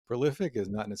prolific is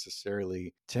not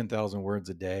necessarily 10,000 words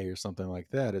a day or something like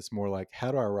that. It's more like, how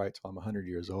do I write till I'm 100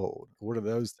 years old? What are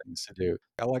those things to do?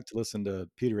 I like to listen to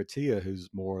Peter Attia, who's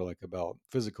more like about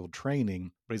physical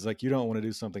training, but he's like, you don't want to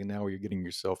do something now where you're getting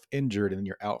yourself injured and then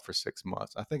you're out for 6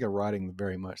 months. I think of writing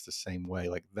very much the same way.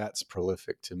 Like, that's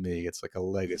prolific to me. It's like a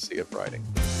legacy of writing.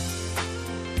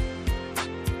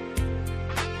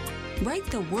 Write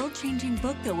the world-changing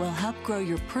book that will help grow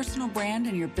your personal brand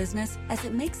and your business as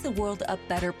it makes the world a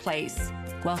better place.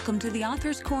 Welcome to the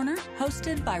Author's Corner,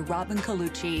 hosted by Robin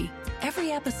Colucci.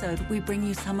 Every episode, we bring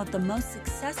you some of the most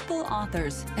successful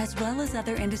authors, as well as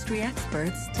other industry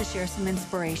experts, to share some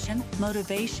inspiration,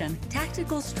 motivation,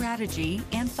 tactical strategy,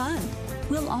 and fun.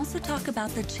 We'll also talk about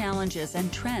the challenges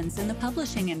and trends in the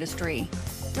publishing industry.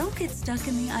 Don't get stuck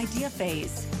in the idea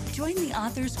phase. Join the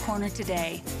Author's Corner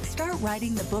today. Start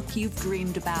writing the book you've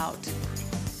dreamed about.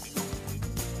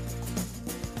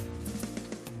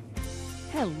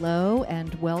 Hello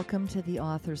and welcome to the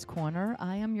Author's Corner.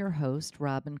 I am your host,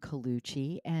 Robin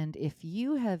Colucci, and if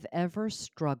you have ever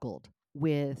struggled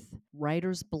with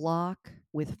writer's block,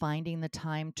 with finding the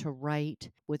time to write,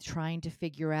 with trying to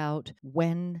figure out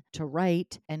when to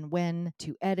write and when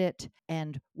to edit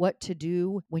and what to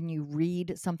do when you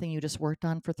read something you just worked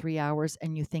on for 3 hours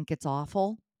and you think it's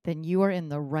awful, then you are in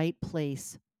the right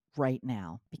place right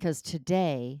now. Because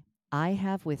today I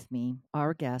have with me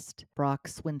our guest, Brock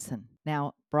Swinson.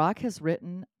 Now, Brock has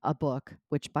written a book,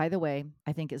 which, by the way,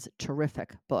 I think is a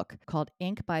terrific book, called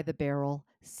Ink by the Barrel: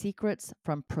 Secrets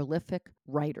from Prolific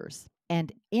Writers.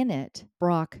 And in it,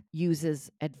 Brock uses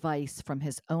advice from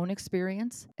his own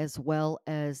experience, as well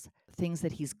as things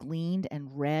that he's gleaned and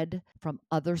read from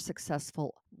other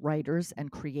successful writers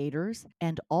and creators,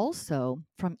 and also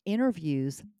from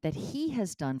interviews that he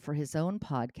has done for his own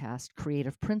podcast,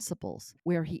 Creative Principles,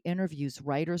 where he interviews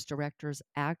writers, directors,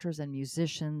 actors, and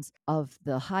musicians of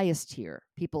the highest tier,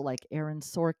 people like Aaron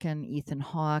Sorkin, Ethan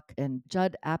Hawke, and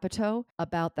Judd Apatow,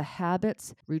 about the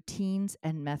habits, routines,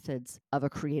 and methods of a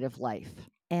creative life.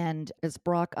 And as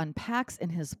Brock unpacks in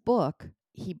his book,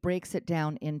 he breaks it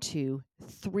down into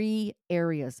 3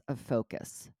 areas of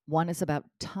focus. One is about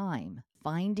time,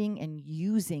 finding and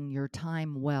using your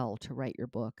time well to write your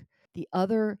book. The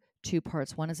other 2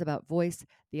 parts, one is about voice,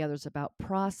 the other is about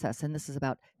process, and this is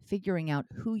about figuring out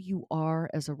who you are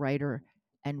as a writer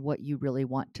and what you really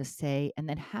want to say, and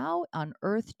then how on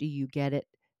earth do you get it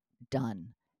done.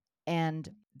 And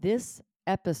this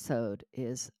episode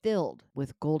is filled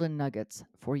with golden nuggets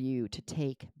for you to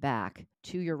take back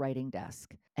to your writing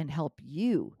desk and help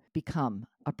you become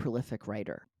a prolific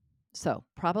writer. So,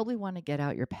 probably want to get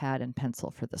out your pad and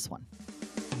pencil for this one.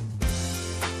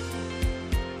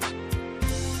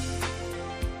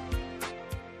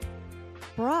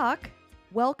 Brock,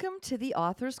 welcome to the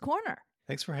Author's Corner.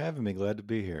 Thanks for having me. Glad to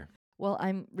be here. Well,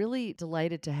 I'm really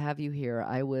delighted to have you here.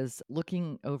 I was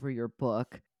looking over your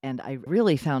book and I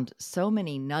really found so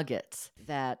many nuggets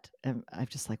that I'm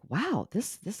just like, wow,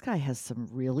 this guy has some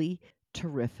really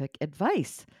terrific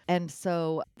advice. And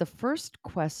so the first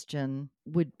question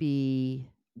would be,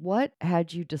 what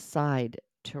had you decide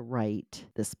to write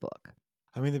this book?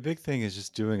 I mean, the big thing is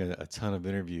just doing a ton of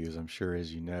interviews. I'm sure,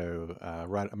 as you know,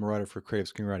 I'm a writer for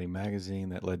Creative Screenwriting Magazine.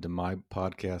 That led to my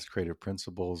podcast, Creative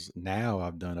Principles. Now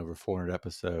I've done over 400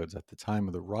 episodes. At the time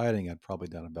of the writing, I'd probably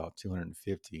done about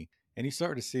 250. And you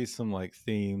start to see some like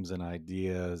themes and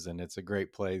ideas, and it's a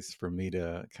great place for me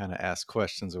to kind of ask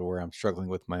questions of where I'm struggling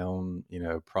with my own,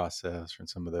 process and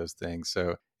some of those things.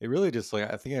 So it really just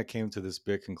like, I think I came to this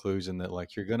big conclusion that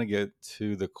like you're going to get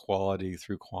to the quality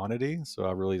through quantity. So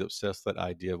I really obsessed that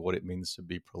idea of what it means to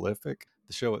be prolific.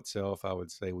 The show itself, I would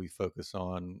say we focus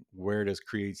on where does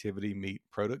creativity meet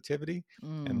productivity,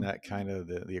 and that kind of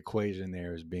the equation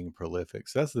there is being prolific.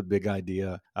 So that's the big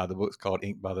idea. The book's called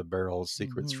Ink by the Barrel: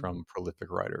 Secrets from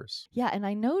Prolific Writers. Yeah, and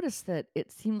I noticed that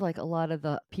it seemed like a lot of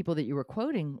the people that you were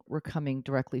quoting were coming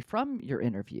directly from your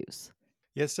interviews.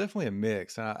 Yeah, it's definitely a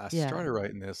mix. And I Yeah. started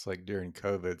writing this like during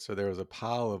COVID. So there was a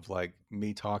pile of like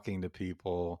me talking to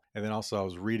people. And then also I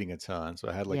was reading a ton. So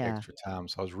I had like Yeah. extra time.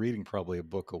 So I was reading probably a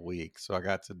book a week. So I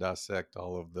got to dissect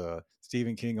all of the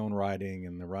Stephen King on writing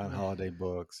and the Ryan Yeah. Holiday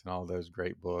books and all those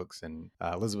great books. And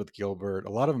Elizabeth Gilbert, a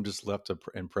lot of them just left an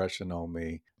impression on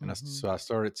me. And so I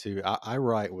started I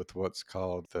write with what's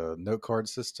called the note card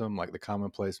system, like the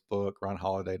Commonplace book. Ryan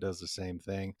Holiday does the same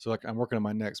thing. So like I'm working on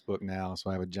my next book now. So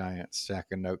I have a giant stack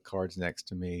of note cards next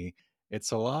to me.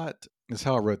 It's a lot. It's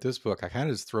how I wrote this book. I kind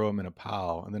of just throw them in a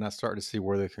pile, and then I start to see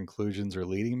where the conclusions are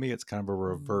leading me. It's kind of a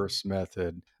reverse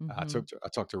method. I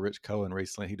talked to Rich Cohen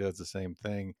recently. He does the same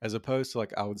thing, as opposed to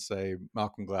like I would say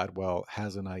Malcolm Gladwell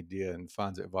has an idea and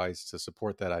finds advice to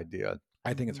support that idea.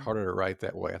 I think it's Mhm. harder to write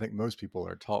that way. I think most people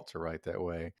are taught to write that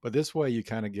way. But this way you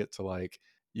kind of get to like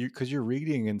because you're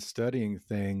reading and studying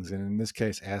things and in this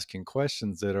case asking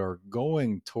questions that are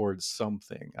going towards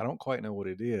something. I don't quite know what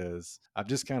it is. I've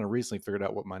just kind of recently figured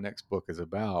out what my next book is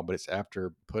about, but it's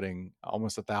after putting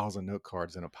almost 1,000 note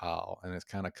cards in a pile and it's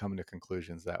kind of coming to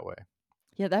conclusions that way.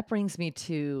 Yeah, that brings me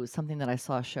to something that I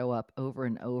saw show up over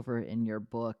and over in your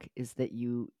book is that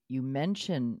you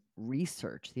mention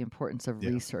research, the importance of Yeah.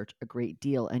 research a great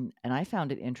deal. And I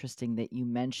found it interesting that you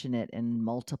mention it in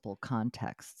multiple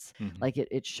contexts. Mhm. Like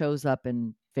it shows up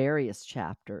in various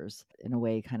chapters in a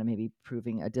way, kind of maybe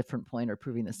proving a different point or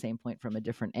proving the same point from a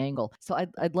different angle. So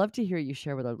I'd love to hear you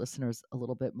share with our listeners a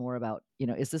little bit more about,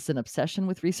 is this an obsession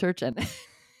with research and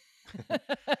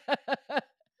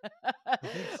I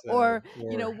think so. or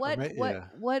what Yeah.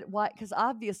 why, because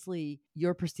obviously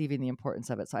you're perceiving the importance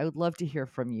of it, so I would love to hear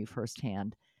from you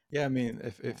firsthand. Yeah, I mean,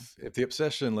 if Yeah. if if the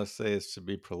obsession, let's say, is to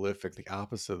be prolific, the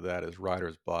opposite of that is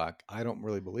writer's block. I don't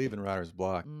really believe in writer's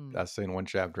block. Mm, I say in one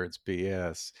chapter it's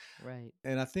BS. right.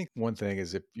 And I think one thing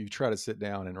is if you try to sit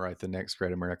down and write the next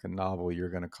great American novel, you're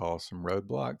going to cause some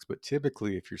roadblocks. But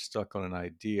typically, if you're stuck on an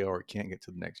idea or can't get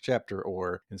to the next chapter,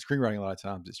 or in screenwriting, a lot of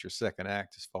times it's your second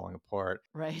act is falling apart.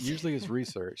 Right. Usually it's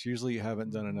research. Usually you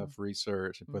haven't done Mhm. enough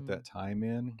research and put Mm, that time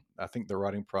in. I think the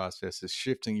writing process is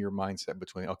shifting your mindset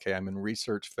between, okay, I'm in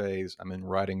research phase, I'm in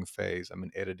writing phase, I'm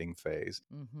in editing phase.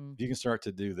 mhm, If you can start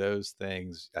to do those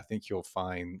things, I think you'll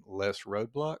find less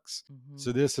roadblocks.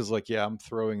 So mhm, this is like, yeah, I'm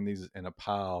throwing these in a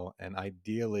pile, and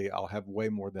ideally, I'll have way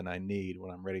more than I need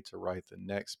when I'm ready to write the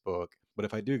next book. But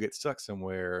if I do get stuck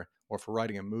somewhere, or if we're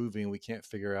writing a movie and we can't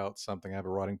figure out something, I have a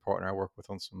writing partner I work with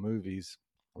on some movies.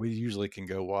 We usually can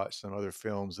go watch some other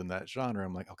films in that genre.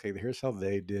 I'm like, okay, here's how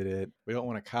they did it. We don't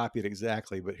want to copy it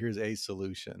exactly, but here's a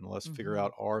solution. Let's figure mhm,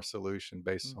 out our solution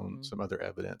based on mhm. some other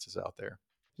evidences out there.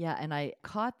 Yeah, and I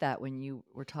caught that when you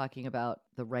were talking about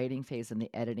the writing phase and the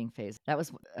editing phase. That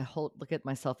was a whole look at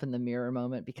myself in the mirror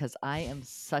moment because I am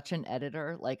such an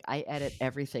editor. Like I edit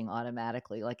everything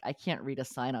automatically. Like I can't read a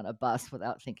sign on a bus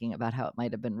without thinking about how it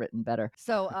might have been written better.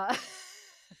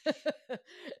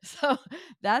 So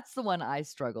that's the one I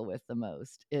struggle with the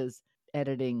most is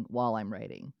editing while I'm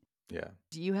writing. Yeah.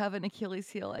 Do you have an Achilles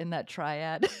heel in that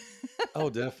triad? Oh,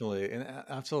 definitely. And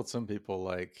I've told some people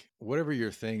like whatever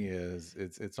your thing is,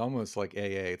 it's almost like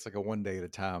AA. It's like a one day at a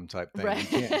time type thing. Right. You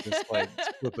can't just like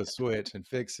flip a switch and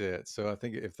fix it. So I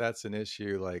think if that's an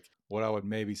issue, like what I would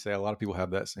maybe say a lot of people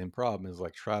have that same problem is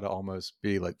like try to almost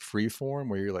be like free form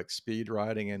where you're like speed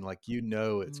writing and like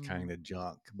it's Mm, kind of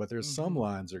junk. But there's some mhm.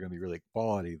 lines that are gonna be really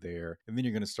quality there. And then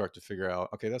you're gonna start to figure out,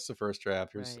 okay, that's the first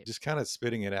draft. Here's Right. just kind of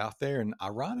spitting it out there. And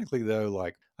ironically though,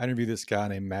 like I interviewed this guy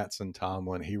named Mattson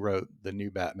Tomlin. He wrote the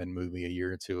new Batman movie a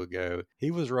year or two ago.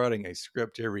 He was writing a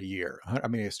script every year. I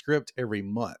mean, a script every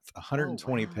month, Oh, 120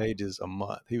 wow. pages a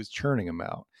month. He was churning them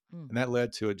out. Mm, And that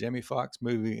led to a Jamie Foxx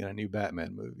movie and a new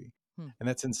Batman movie. hmm. And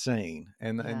that's insane.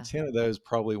 And Yeah. 10 of those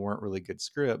probably weren't really good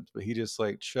scripts, but he just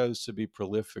like chose to be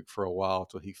prolific for a while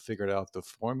till he figured out the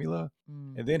formula.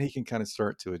 Mm, And then he can kind of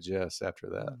start to adjust after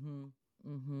that. mhm,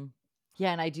 mhm.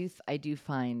 Yeah, and I do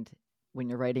find when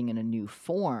you're writing in a new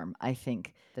form, I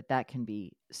think that that can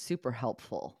be super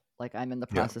helpful. Like I'm in the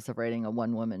Yeah. process of writing a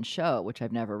one woman show, which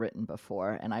I've never written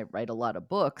before, and I write a lot of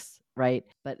books, right?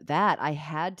 But that I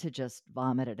had to just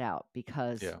vomit it out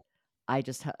because Yeah. I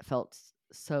just felt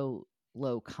so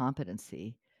low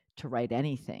competency to write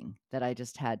anything that I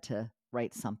just had to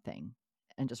write something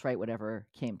and just write whatever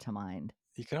came to mind.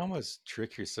 You can almost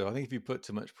trick yourself. I think if you put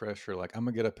too much pressure, like I'm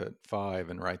gonna get up at 5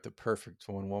 and write the perfect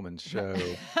one woman Right.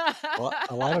 show.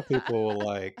 A lot of people will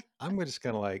like, I'm just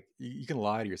gonna like, you can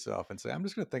lie to yourself and say, I'm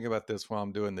just gonna think about this while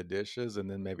I'm doing the dishes, and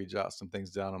then maybe jot some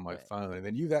things down on my Right. phone. And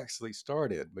then you've actually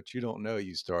started, but you don't know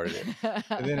you started it.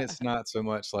 And then it's not so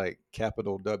much like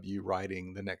capital W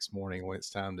writing the next morning when it's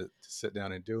time to sit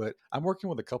down and do it. I'm working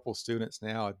with a couple students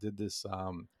now. I did this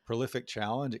prolific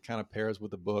challenge. It kind of pairs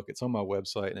with the book. It's on my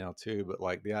website now too, but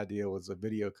like the idea was a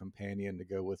video companion to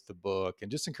go with the book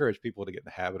and just encourage people to get in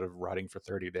the habit of writing for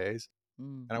 30 days.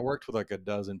 Mm. And I worked with like a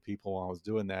dozen people while I was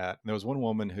doing that. And there was one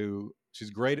woman who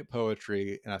she's great at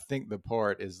poetry. And I think the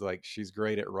part is like she's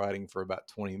great at writing for about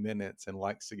 20 minutes and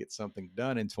likes to get something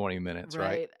done in 20 minutes,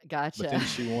 right? Right, But gotcha. then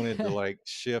she wanted to like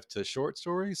shift to short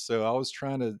stories. So I was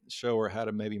trying to show her how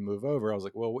to maybe move over. I was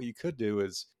like, well, what you could do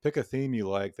is pick a theme you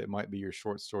like that might be your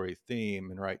short story theme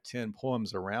and write 10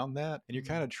 poems around that. And you're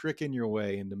kind Mm, of tricking your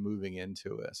way into moving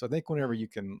into it. So I think whenever right. you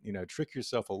can, trick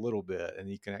yourself a little bit and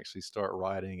you can actually start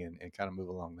writing and kind of move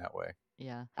along that way.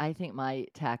 Yeah. I think my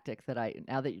tactic that I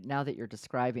now that you're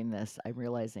describing this, I'm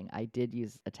realizing I did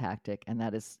use a tactic, and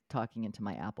that is talking into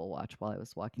my Apple Watch while I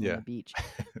was walking on Yeah. the beach.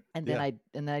 And then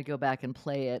Yeah. I'd go back and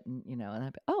play it, and and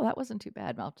I'd be, oh, that wasn't too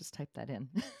bad. I'll just type that in.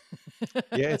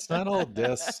 Yeah, it's not all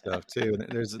death stuff too.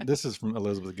 And this is from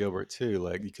Elizabeth Gilbert too.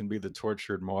 Like you can be the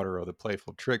tortured martyr or the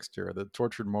playful trickster. The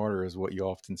tortured martyr is what you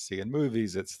often see in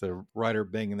movies. It's the writer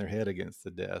banging their head against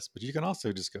the desk. But you can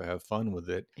also just go have fun with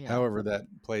it. Yeah. However that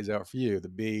plays out for you, the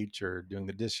beach or doing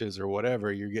the dishes or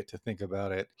whatever, you get to think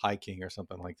about it hiking or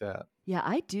something like that. Yeah,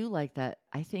 I do like that.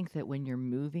 I think that when you're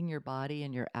moving your body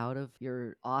and you're out of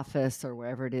your office or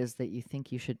wherever it is that you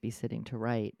think you should be sitting to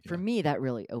write, for Yeah. me, that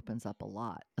really opens up a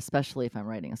lot, especially if I'm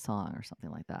writing a song or something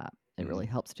like that. It really Mhm.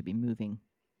 helps to be moving.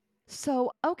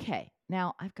 So, okay.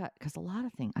 Now I've got, because a lot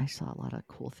of things, I saw a lot of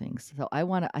cool things. So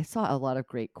I saw a lot of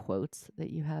great quotes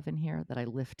that you have in here that I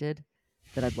lifted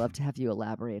that I'd love to have you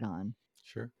elaborate on.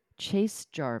 Sure. Chase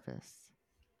Jarvis.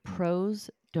 Mm. Pros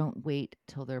don't wait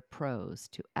till they're pros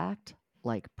to act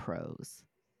like pros.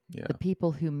 The Yeah.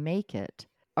 people who make it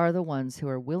are the ones who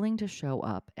are willing to show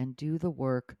up and do the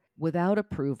work without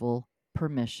approval,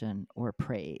 permission, or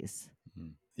praise.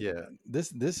 Mhm. Yeah,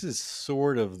 this is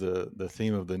sort of the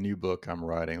theme of the new book I'm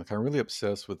writing. Like I'm really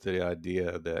obsessed with the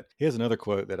idea that here's another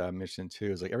quote that I mentioned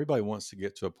too is like everybody wants to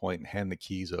get to a point and hand the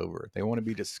keys over. They want to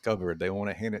be discovered. They want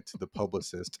to hand it to the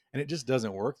publicist, and it just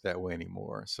doesn't work that way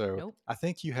anymore. So Nope. I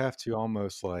think you have to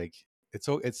almost like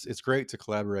it's great to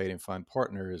collaborate and find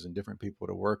partners and different people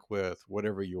to work with,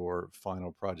 whatever your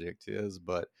final project is,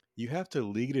 but you have to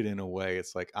lead it in a way.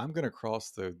 It's like, I'm going to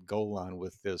cross the goal line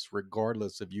with this,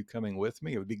 regardless of you coming with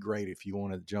me. It would be great if you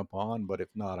want to jump on, but if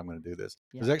not, I'm going to do this.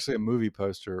 Yeah. There's actually a movie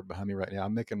poster behind me right now.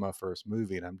 I'm making my first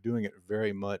movie and I'm doing it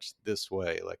very much this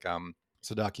way.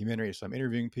 It's a documentary. So I'm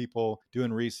interviewing people,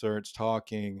 doing research,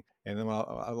 talking, and then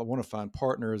I want to find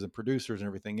partners and producers and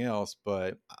everything else.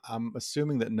 But I'm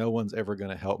assuming that no one's ever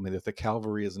going to help me, that the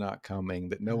cavalry is not coming,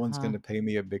 that no one's going Uh-huh. to pay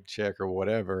me a big check or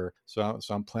whatever. So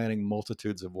I'm planning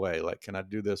multitudes of ways. Like, can I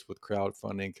do this with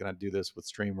crowdfunding? Can I do this with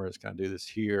streamers? Can I do this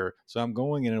here? So I'm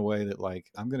going in a way that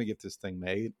like I'm going to get this thing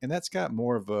made, and that's got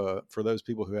more of a for those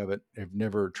people who have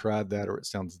never tried that or it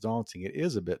sounds daunting. It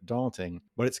is a bit daunting,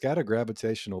 but it's got a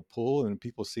gravitational pull, and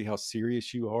people see how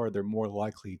serious you are. They're more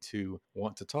likely to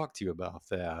want to talk to you about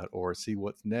that or see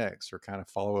what's next or kind of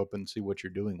follow up and see what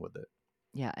you're doing with it.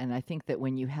 Yeah. And I think that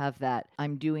when you have that,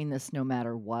 I'm doing this no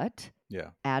matter what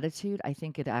Yeah. attitude, I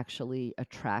think it actually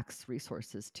attracts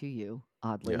resources to you, Yeah.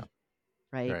 oddly,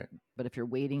 right? Right. But if you're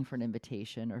waiting for an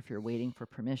invitation or if you're waiting for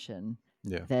permission,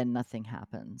 Yeah. then nothing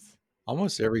happens.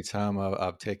 Almost every time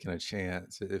I've taken a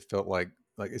chance, it felt like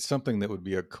it's something that would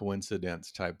be a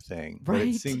coincidence type thing, but it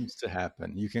Right. seems to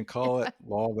happen. You can call it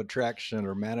law of attraction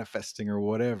or manifesting or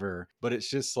whatever, but it's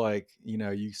just like,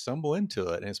 you stumble into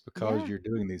it and it's because Yeah. you're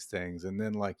doing these things and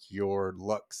then like your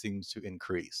luck seems to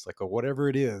increase. Like or whatever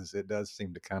it is, it does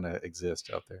seem to kind of exist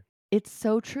out there. It's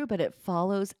so true, but it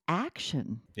follows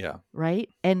action, Yeah. right?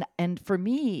 And for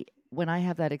me, when I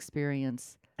have that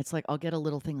experience, it's like I'll get a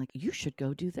little thing like, you should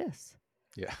go do this.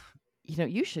 Yeah.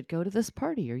 You should go to this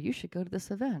party or you should go to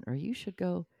this event or you should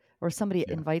go, or somebody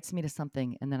Yeah. invites me to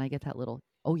something and then I get that little,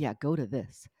 oh yeah, go to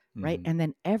this, right? Hmm. And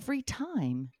then every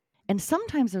time, and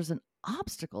sometimes there's an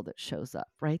obstacle that shows up,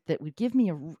 right? That would give me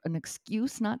an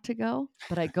excuse not to go,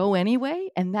 but I go anyway.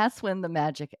 And that's when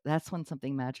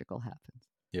something magical happens.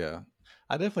 Yeah.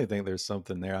 I definitely think there's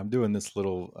something there. I'm doing this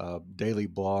little daily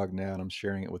blog now and I'm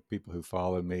sharing it with people who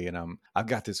follow me and I've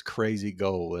got this crazy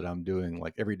goal that I'm doing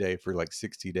like every day for like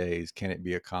 60 days. Can it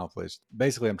be accomplished?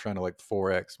 Basically, I'm trying to like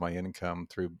 4x my income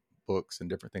through books and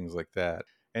different things like that.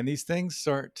 And these things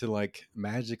start to like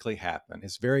magically happen.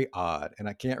 It's very odd. And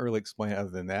I can't really explain it other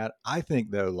than that. I think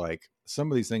though, like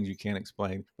some of these things you can't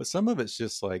explain, but some of it's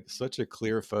just like such a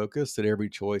clear focus that every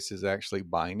choice is actually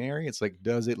binary. It's like,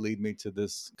 does it lead me to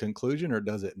this conclusion or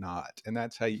does it not? And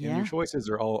that's how and your Yeah. choices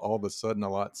are all of a sudden a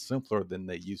lot simpler than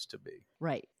they used to be.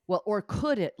 Right. Well, or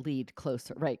could it lead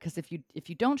closer? Right. Because if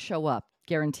you don't show up,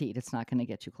 guaranteed it's not going to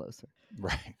get you closer.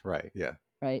 Right. Right. Yeah.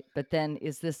 Right. But then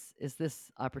is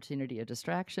this opportunity a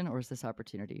distraction or is this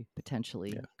opportunity Yeah.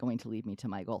 potentially going to lead me to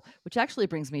my goal? Which actually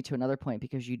brings me to another point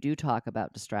because you do talk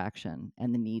about distraction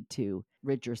and the need to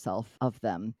rid yourself of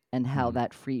them and how Mhm.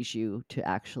 that frees you to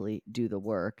actually do the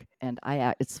work. And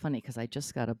it's funny because I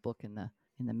just got a book in the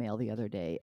mail the other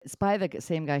day. It's by the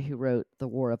same guy who wrote The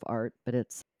War of Art, but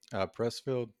it's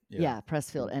Pressfield. Yeah. yeah,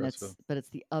 Pressfield, David and Pressfield. it's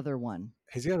the other one.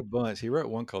 He's got a bunch. He wrote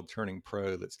one called Turning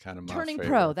Pro that's kind of my Turning Pro,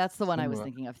 favorite. that's the one I was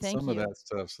thinking of. Thank Some of you. that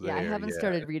stuff's Yeah, I there. haven't Yeah.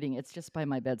 started reading. It's just by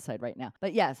my bedside right now.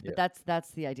 But yes, but Yeah.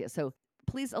 that's the idea. So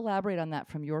please elaborate on that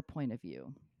from your point of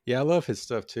view. Yeah, I love his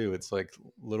stuff too. It's like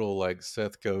little like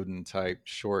Seth Godin type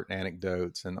short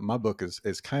anecdotes, and my book is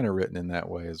kind of written in that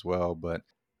way as well. But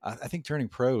I think turning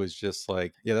pro is just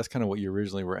like, yeah, that's kind of what you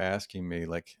originally were asking me.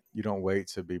 Like, you don't wait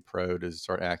to be pro to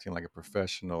start acting like a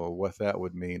professional. What that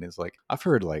would mean is like I've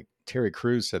heard like Terry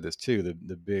Crews said this too,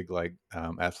 the big like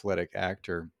athletic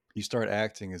actor. You start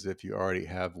acting as if you already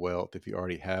have wealth, if you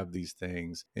already have these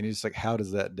things, and it's just like, how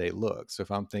does that day look? So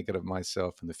if I'm thinking of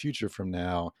myself in the future from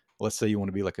now, let's say you want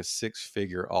to be like a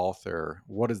six-figure author.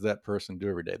 What does that person do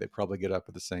every day? They probably get up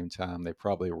at the same time, they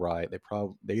probably write,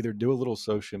 they either do a little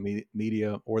social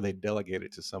media or they delegate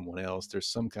it to someone else. There's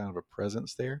some kind of a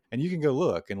presence there, and you can go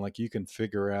look and like you can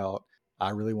figure out, I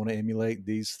really want to emulate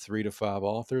these 3 to 5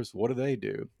 authors. What do they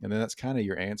do? And then that's kind of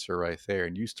your answer right there.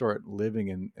 And you start living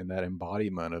in that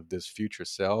embodiment of this future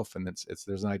self. And it's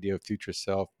there's an idea of future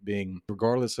self being,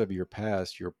 regardless of your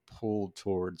past, you're pulled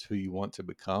towards who you want to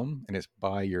become. And it's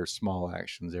by your small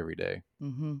actions every day.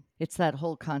 It's that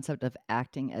whole concept of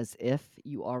acting as if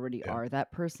you already Yeah. are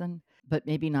that person, but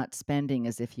maybe not spending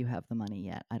as if you have the money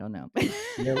yet. I don't know.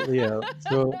 Yeah, yeah.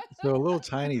 So a little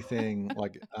tiny thing,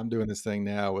 like I'm doing this thing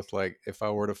now with like if I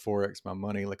were to forex my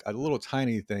money, like a little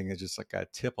tiny thing is just like I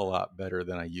tip a lot better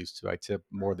than I used to. I tip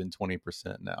more than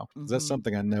 20% now. 'Cause that's hmm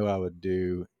something I know I would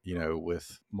do,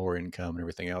 with more income and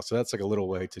everything else. So that's like a little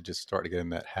way to just start to get in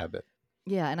that habit.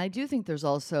 Yeah, and I do think there's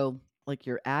also like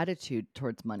your attitude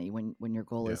towards money when your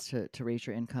goal Yeah. is to raise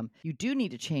your income. You do need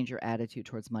to change your attitude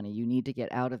towards money. You need to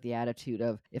get out of the attitude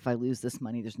of if I lose this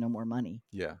money, there's no more money,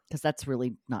 Yeah. because that's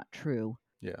really not true.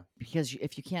 Yeah. Because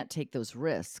if you can't take those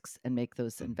risks and make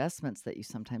those Mm. investments that you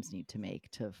sometimes need to make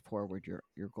to forward your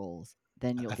goals,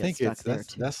 then you'll I get think stuck it's there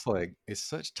too. that's like it's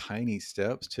such tiny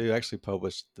steps too. I actually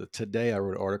published today I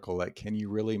wrote an article like, can you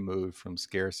really move from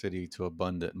scarcity to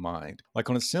abundant mind? Like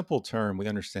on a simple term, we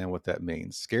understand what that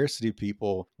means. Scarcity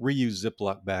people reuse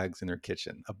Ziploc bags in their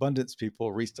kitchen. Abundance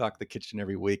people restock the kitchen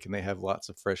every week and they have lots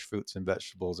of fresh fruits and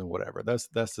vegetables and whatever. That's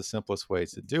the simplest way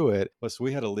to do it. But so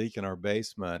we had a leak in our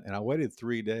basement and I waited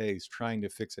 3 days trying to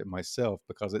fix it myself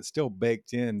because it's still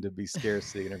baked in to be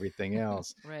scarcity and everything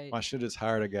else. Right. I should have just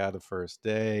hired a guy the first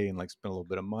day and like spent a little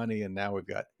bit of money. And now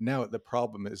the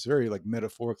problem is very like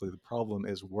metaphorically, the problem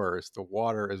is worse. The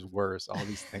water is worse. All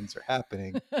these things are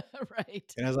happening.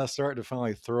 Right. And as I start to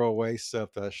finally throw away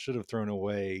stuff that I should have thrown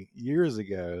away years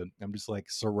ago, I'm just like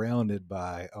surrounded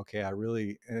by, okay,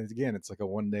 and again, it's like a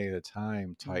one day at a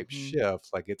time type Mhm. shift.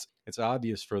 Like it's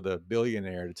obvious for the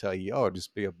billionaire to tell you, oh,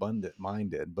 just be abundant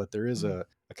minded. But there is Mm. a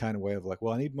kind of way of like,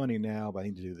 well, I need money now, but I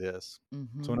need to do this.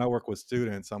 So when Mhm. I work with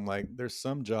students, I'm like, there's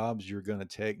some jobs you're going to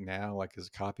take now, like as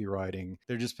copywriting,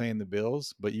 they're just paying the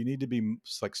bills, but you need to be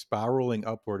like spiraling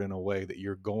upward in a way that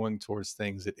you're going towards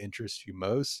things that interest you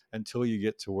most until you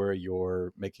get to where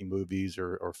you're making movies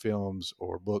or films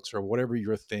or books or whatever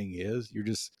your thing is.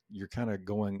 You're kind of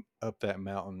going up that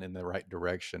mountain in the right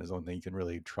direction is the only thing you can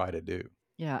really try to do.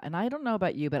 Yeah, and I don't know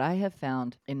about you, but I have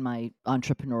found in my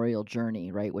entrepreneurial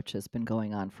journey, right, which has been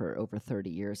going on for over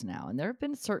 30 years now, and there have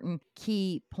been certain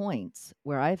key points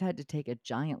where I've had to take a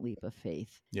giant leap of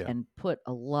faith Yeah. and put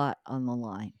a lot on the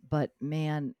line. But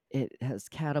man, it has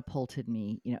catapulted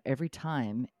me, every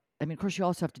time. I mean, of course, you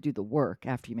also have to do the work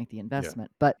after you make the Yeah.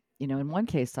 investment. But, in one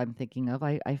case I'm thinking of,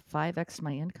 I 5X'd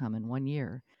my income in 1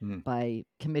 year Mm. by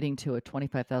committing to a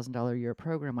 $25,000 a year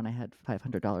program when I had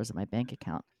 $500 in my bank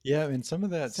account. Yeah, and some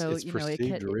of that's So, it's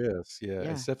perceived risk.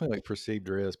 Yeah, it's yeah. definitely like perceived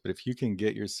risk. But if you can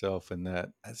get yourself in that,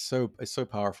 it's so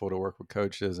powerful to work with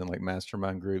coaches and like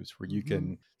mastermind groups where you Mhm.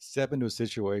 can step into a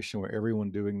situation where everyone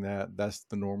doing that's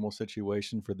the normal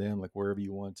situation for them, like wherever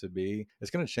you want to be. It's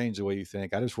going to change the way you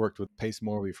think. I just worked with Pace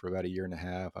Morby for about a year and a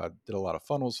half. I did a lot of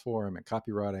funnels for him and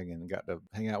copywriting and got to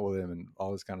hang out with him and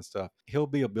all this kind of stuff. He'll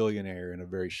be a billionaire in a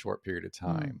very short period of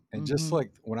Mm, time. And just mhm.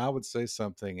 like when I would say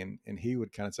something and he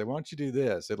would kind of say, why don't you do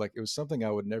this? It was something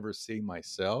I would never see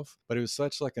myself, but it was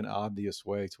such like an obvious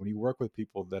way to when you work with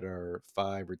people that are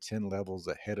 5 or 10 levels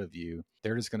ahead of you,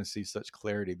 they're just going to see such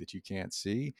clarity that you can't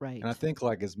see. And I Right. think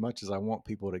like as much as I want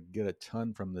people to get a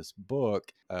ton from this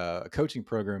book, a coaching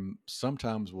program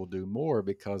sometimes will do more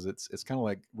because it's kind of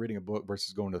like reading a book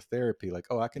versus going to therapy. Like,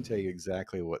 oh, I can tell you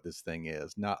exactly what this thing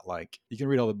is. Not like you can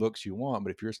read all the books you want,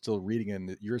 but if you're still reading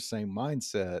in your same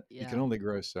mindset, you can Yeah. only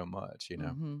grow so much.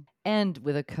 Mhm. And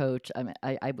with a coach,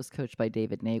 I was coached by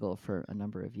David Nagel for a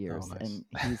number of Oh, years, nice. and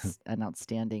he's an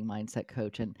outstanding mindset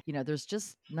coach. And, there's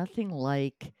just nothing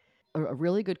like a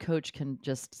really good coach can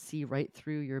just see right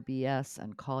through your BS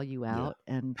and call you Yeah, out.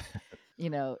 And,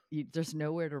 there's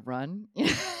nowhere to run.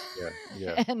 yeah,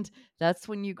 yeah, And that's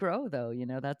when you grow, though,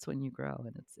 that's when you grow.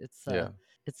 And it's yeah.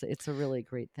 It's a really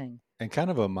great thing. And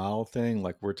kind of a mild thing,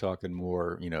 like we're talking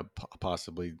more,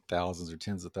 possibly thousands or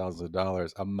tens of thousands of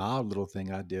dollars. A mild little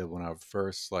thing I did when I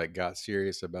first like got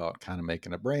serious about kind of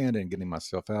making a brand and getting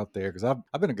myself out there, because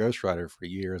I've been a ghostwriter for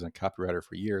years and copywriter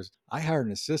for years. I hired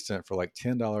an assistant for like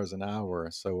 $10 an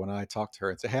hour. So when I talked to her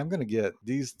and said, "Hey, I'm going to get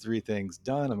these 3 things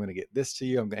done. I'm going to get this to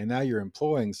you," and now you're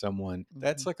employing someone.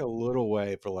 That's Mhm. like a little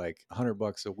way for like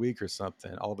 $100 a week or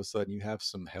something. All of a sudden, you have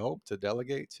some help to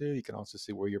delegate to. You can also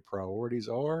see where your priorities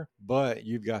are, but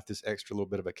you've got this extra little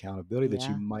bit of accountability that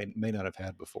you Yeah. may not have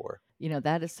had before.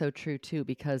 That is so true too,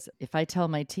 because if I tell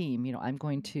my team, I'm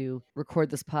going to record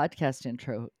this podcast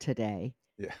intro today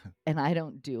Yeah, and I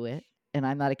don't do it, and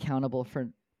I'm not accountable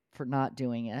for not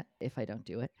doing it if I don't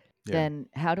do it, yeah, then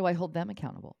how do I hold them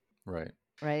accountable? right.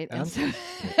 Right? And And I'm so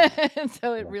yeah, and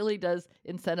so it yeah, really does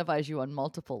incentivize you on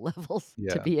multiple levels to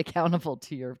yeah. be accountable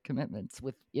to your commitments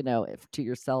with, if to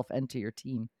yourself and to your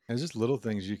team. There's just little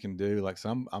things you can do. Like,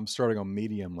 so I'm starting on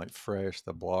Medium, like fresh,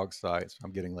 the blog site. So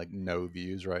I'm getting like no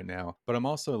views right now. But I'm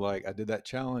also like, I did that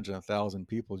challenge and 1,000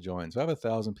 people joined. So I have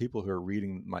 1,000 people who are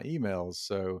reading my emails.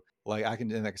 So like I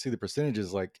can see the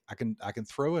percentages. Like I can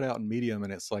throw it out in Medium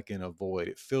and it's like in a void.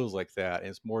 It feels like that. And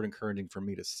it's more encouraging for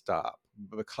me to stop.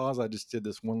 But because I just did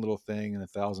this one little thing and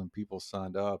 1,000 people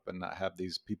signed up and I have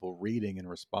these people reading and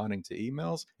responding to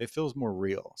emails, it feels more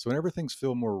real. So whenever things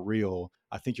feel more real,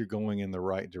 I think you're going in the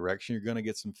right direction. You're going to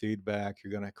get some feedback.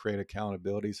 You're going to create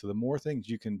accountability. So the more things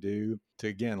you can do to,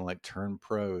 again, like turn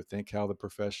pro, think how the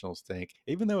professionals think,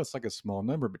 even though it's like a small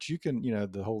number, but you can,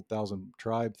 the whole 1,000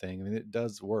 tribe thing. I mean, it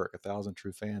does work. 1,000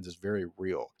 true fans is very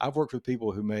real. I've worked with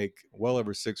people who make well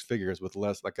over 6 figures with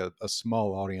less, like a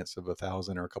small audience of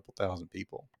 1,000 or a couple thousand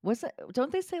people.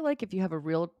 Don't they say like if you have a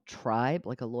real tribe,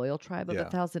 like a loyal tribe of Yeah.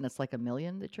 1,000, it's like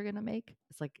 1,000,000 that you're gonna make?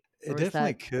 It's like, It or is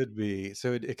definitely that could be.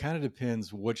 So it kind of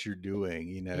depends what you're doing.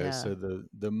 yeah. So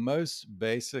the most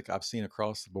basic I've seen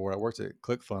across the board, I worked at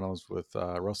ClickFunnels with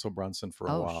Russell Brunson for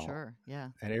a Oh, while. sure. Yeah.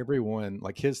 And everyone,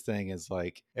 like his thing is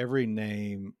like every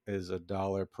name is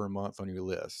 $1 per month on your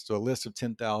list. So a list of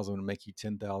 10,000 would make you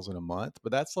 10,000 a month,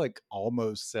 but that's like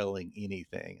almost selling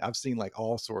anything. I've seen like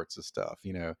all sorts of stuff.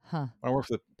 Huh. When I work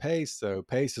with Pace, though,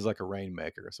 Pace is like a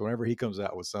rainmaker. So whenever he comes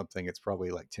out with something, it's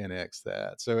probably like 10x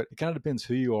that. So it kind of depends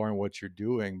who you are and what you're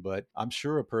doing. But I'm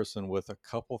sure a person with a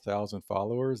couple thousand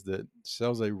followers that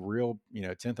sells a real,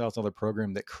 $10,000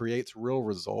 program that creates real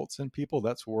results in people,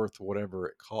 that's worth whatever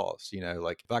it costs.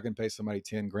 Like if I can pay somebody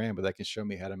 10 grand, but they can show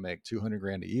me how to make 200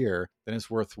 grand a year, then it's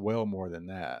worth well more than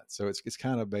that. So it's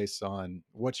kind of based on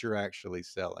what you're actually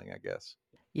selling, I guess.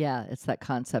 Yeah, it's that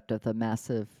concept of the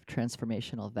massive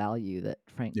transformational value that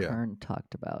Frank Yeah. Kern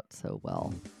talked about so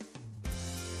well.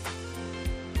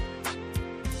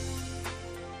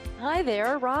 Hi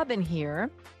there, Robin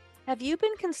here. Have you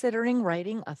been considering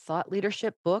writing a thought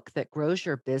leadership book that grows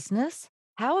your business?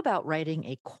 How about writing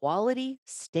a quality,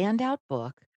 standout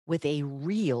book with a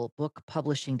real book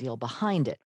publishing deal behind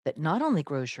it that not only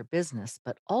grows your business,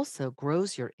 but also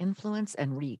grows your influence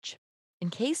and reach? In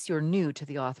case you're new to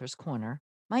the Author's Corner,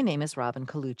 my name is Robin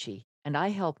Colucci, and I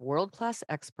help world class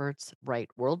experts write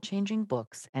world changing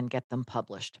books and get them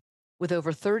published. With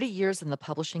over 30 years in the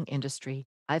publishing industry,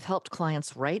 I've helped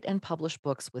clients write and publish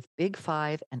books with Big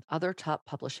Five and other top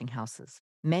publishing houses.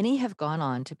 Many have gone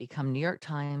on to become New York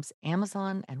Times,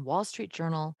 Amazon, and Wall Street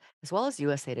Journal, as well as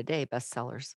USA Today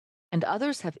bestsellers. And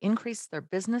others have increased their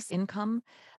business income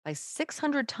by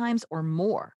 600 times or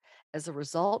more as a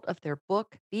result of their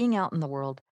book being out in the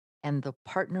world and the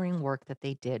partnering work that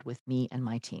they did with me and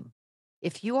my team.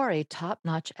 If you are a top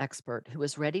notch expert who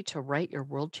is ready to write your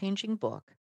world changing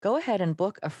book, go ahead and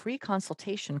book a free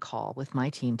consultation call with my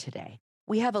team today.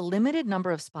 We have a limited number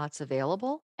of spots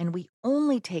available, and we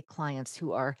only take clients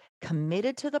who are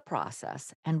committed to the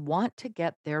process and want to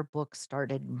get their book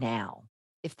started now.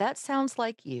 If that sounds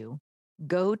like you,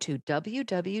 go to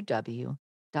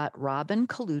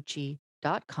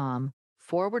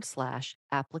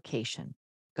www.robincolucci.com/application.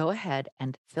 Go ahead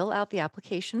and fill out the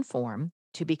application form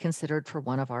to be considered for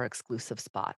one of our exclusive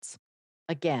spots.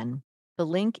 Again, the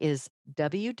link is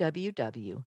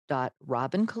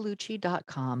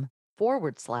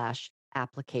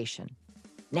www.robincolucci.com/application.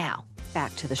 Now,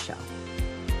 back to the show.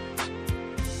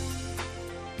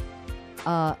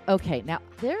 Okay, now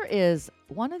there is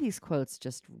one of these quotes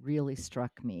just really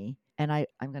struck me, and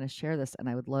I'm going to share this, and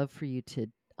I would love for you to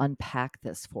unpack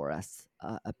this for us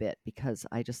a bit because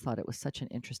I just thought it was such an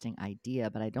interesting idea,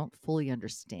 but I don't fully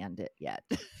understand it yet.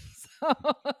 so,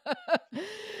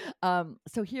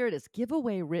 so here it is: give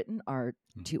away written art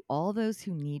Mhm. to all those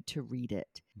who need to read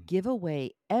it. Give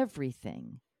away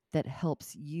everything that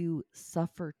helps you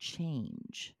suffer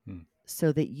change.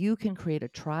 so that you can create a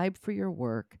tribe for your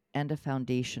work and a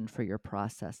foundation for your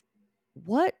process.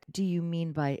 What do you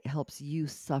mean by helps you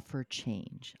suffer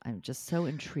change? I'm just so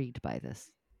intrigued by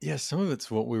this. Yeah, some of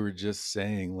it's what we were just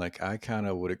saying. Like, I kind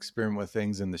of would experiment with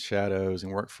things in the shadows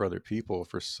and work for other people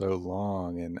for so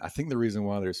long. And I think the reason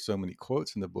why there's so many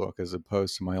quotes in the book, as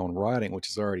opposed to my own writing, which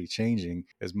is already changing,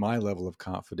 is my level of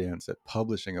confidence at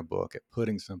publishing a book, at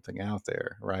putting something out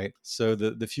there, right? So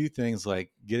the few things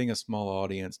like getting a small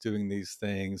audience, doing these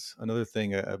things. Another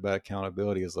thing about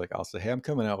accountability is like I'll say, hey, I'm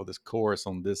coming out with this course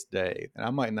on this day, and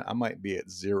I might be at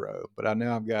zero, but I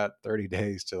know I've got 30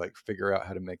 days to like figure out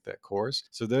how to make that course.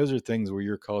 So those are things where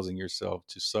you're causing yourself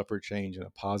to suffer change in a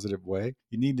positive way.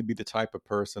 You need to be the type of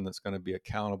person that's going to be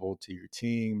accountable to your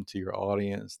team, to your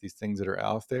audience, these things that are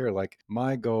out there. Like,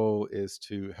 my goal is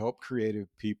to help creative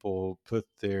people put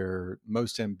their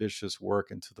most ambitious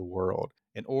work into the world.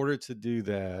 In order to do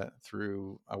that,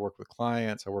 through I work with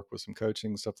clients, I work with some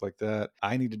coaching, stuff like that,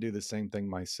 I need to do the same thing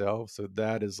myself. So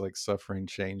that is like suffering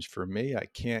change for me. I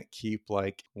can't keep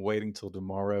like waiting till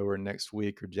tomorrow or next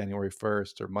week or January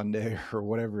 1st or Monday or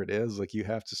whatever it is. Like, you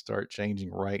have to start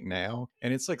changing right now.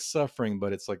 And it's like suffering,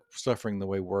 but it's like suffering the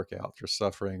way workouts are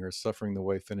suffering, or suffering the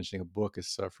way finishing a book is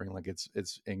suffering. Like,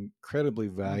 it's incredibly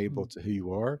valuable Mm-hmm. to who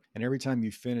you are. And every time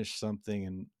you finish something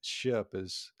and ship,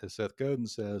 as Seth Godin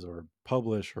says, or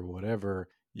publish or whatever,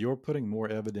 you're putting more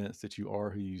evidence that you are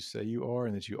who you say you are,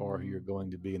 and that you are who you're Mm.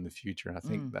 going to be in the future.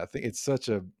 And Mm. I think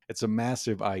it's a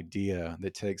massive idea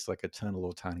that takes like a ton of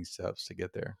little tiny steps to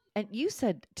get there. And you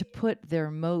said to put their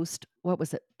most, what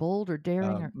was it, bold or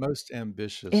daring or Most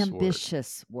ambitious work.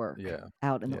 ambitious work Yeah.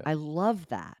 out in the, Yeah. I love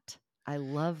that. I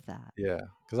love that. Yeah,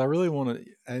 because I really want to,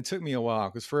 and it took me a while.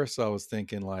 Because first I was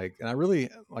thinking like, and I really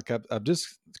like, I've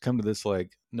just come to this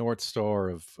like North Star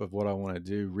of what I want to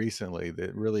do recently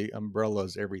that really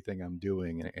umbrellas everything I'm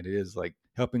doing, and it is like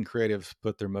helping creatives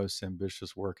put their most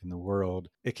ambitious work in the world.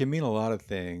 It can mean a lot of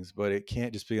things, but it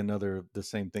can't just be another the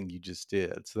same thing you just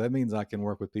did. So that means I can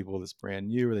work with people that's brand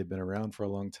new, or they've been around for a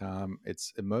long time.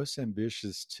 It's most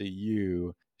ambitious to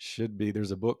you should be.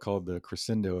 There's a book called The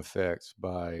Crescendo Effect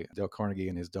by Dale Carnegie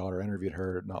and his daughter. I interviewed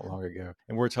her not long ago.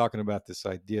 And we're talking about this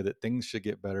idea that things should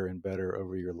get better and better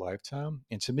over your lifetime.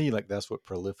 And to me, like, that's what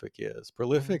prolific is. Mm.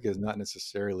 Prolific is not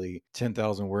necessarily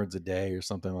 10,000 words a day or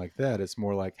something like that. It's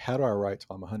more like, how do I write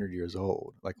till I'm 100 years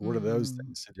old? Like, what are those Mm.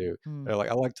 things to do? Mm. Like,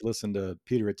 I like to listen to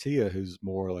Peter Attia, who's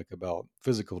more like about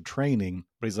physical training,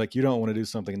 but he's like, you don't want to do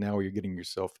something now where you're getting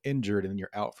yourself injured and then you're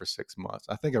out for 6 months.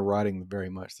 I think of writing very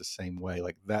much the same way.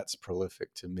 Like, that's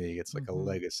prolific to me. It's like a Mm-hmm.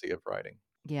 legacy of writing.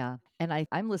 Yeah. And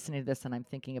I'm listening to this and I'm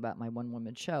thinking about my one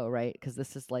woman show, right? Because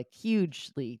this is like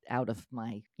hugely out of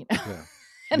my, Yeah.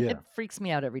 and it Yeah. freaks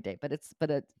me out every day.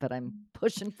 But I'm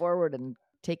pushing forward and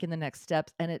taking the next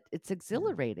steps, and it's Yeah.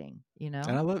 exhilarating, you And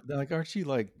know? I love, like, aren't you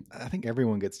like, I think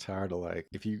everyone gets tired of like,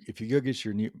 if you go get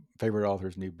your new favorite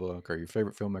author's new book or your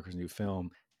favorite filmmaker's new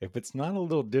film, if it's not a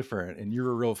little different and you're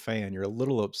a real fan, you're a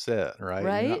little upset, right? You're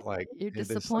Right? not like, You're it's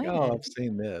like, oh, disappointed.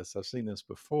 I've seen this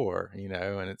before,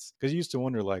 and it's because you used to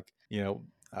wonder, like,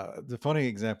 the funny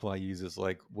example I use is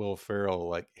like Will Ferrell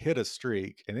like hit a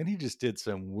streak and then he just did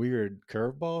some weird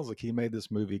curveballs. Like, he made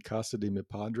this movie Casa de Mi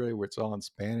Padre where it's all in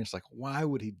Spanish. Like, why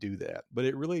would he do that? But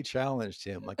it really challenged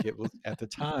him. Like, it was at the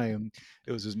time,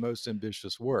 it was his most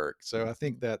ambitious work. So I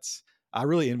think Mhm. I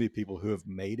really envy people who have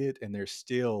made it and they're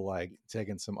still like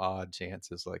taking some odd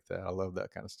chances like that. I love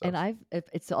that kind of And stuff.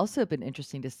 it's also been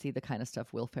interesting to see the kind of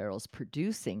stuff Will Ferrell's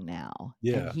producing now, and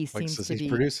Yeah. he Like, seems so to he be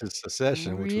produces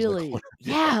Secession, which was like, really,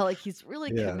 yeah, yeah, like he's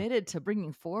really yeah, committed to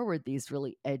bringing forward these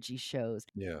really edgy shows.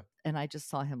 yeah. And I just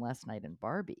saw him last night in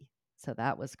Barbie, so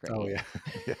that was Oh, great.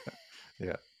 yeah.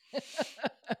 Yeah.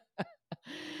 Yeah.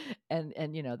 And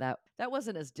that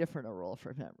wasn't as different a role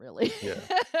from him, really. Yeah.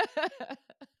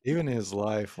 Even his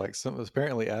life, like, some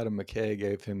apparently Adam McKay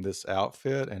gave him this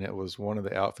outfit, and it was one of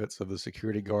the outfits of the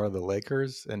security guard of the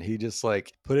Lakers, and he just,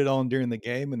 like, put it on during the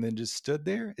game and then just stood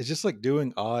there. It's just, like,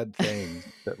 doing odd things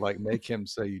that, like, make him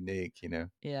so unique?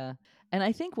 Yeah. And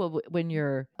I think when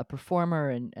you're a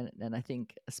performer, and I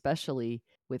think especially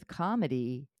with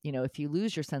comedy, if you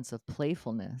lose your sense of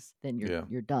playfulness, then you're Yeah,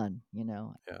 you're done.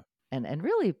 yeah, And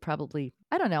really probably,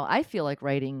 I don't know, I feel like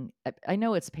writing, I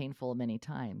know it's painful many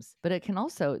times, but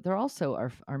there also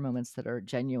are moments that are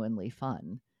genuinely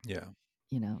fun. yeah,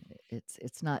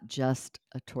 It's not just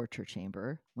a torture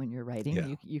chamber when you're writing.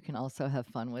 yeah, You can also have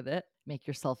fun with it, make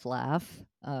yourself laugh.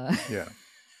 yeah.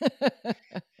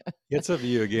 It's up to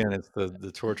you again. It's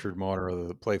the tortured martyr or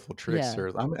the playful Yeah.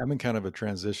 trickster. I'm in kind of a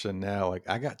transition now. Like,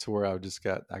 I got to where I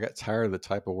got tired of the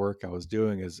type of work I was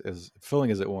doing, as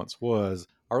fulfilling as it once was.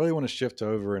 I really want to shift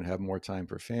over and have more time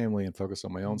for family and focus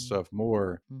on my own Mm, stuff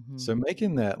more. mhm. So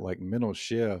making that like mental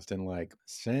shift and like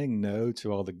saying no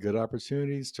to all the good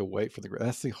opportunities to wait for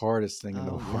that's the hardest thing in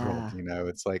the Oh, world. yeah.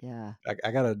 It's like Yeah.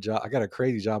 I got a job, I got a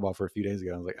crazy job offer a few days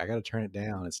ago. I was like, I got to turn it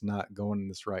down. It's not going in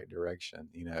this right direction.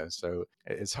 So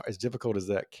it's as difficult as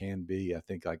that can be. I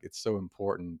think like it's so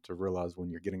important to realize when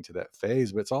you're getting to that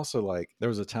phase. But it's also like there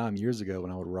was a time years ago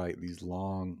when I would write these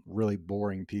long, really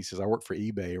boring pieces. I worked for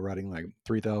eBay writing like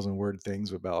 3,000 word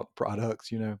things about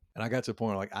products. And I got to a point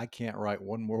where like I can't write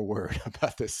one more word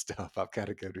about this stuff. I've got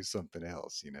to go do something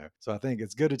else. So I think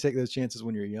it's good to take those chances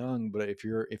when you're young, but if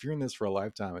you're in this for a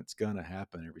lifetime, it's gonna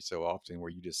happen every so often where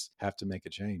you just have to make a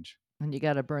change. And you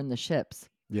gotta burn the ships.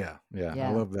 Yeah, yeah. I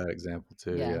Yeah. love that example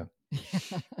too. Yeah.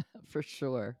 Yeah. For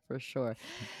sure, for sure.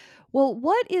 Well,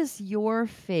 what is your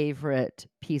favorite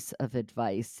piece of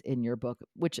advice in your book?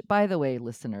 Which, by the way,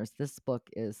 listeners, this book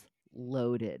is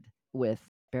loaded with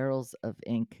barrels of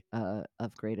ink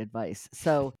of great advice.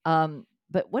 So,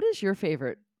 but what is your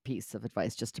favorite piece of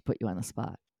advice, just to put you on the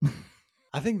spot?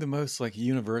 I think the most like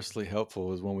universally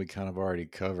helpful is one we kind of already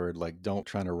covered. Like, don't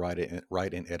try to write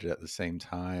and edit at the same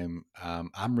time.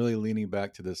 I'm really leaning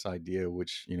back to this idea,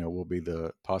 which will be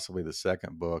the possibly the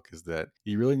second book, is that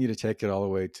you really need to take it all the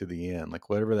way to the end. Like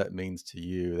whatever that means to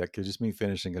you, that could just mean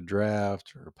finishing a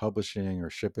draft or publishing or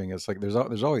shipping. It's like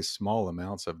there's always small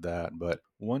amounts of that, but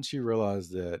once you realize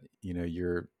that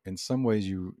you're in some ways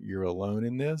you're alone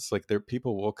in this, like there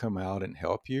people will come out and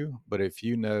help you, but if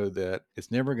you know that it's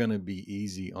never going to be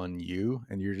easy on you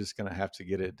and you're just going to have to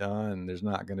get it done, there's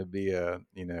not going to be a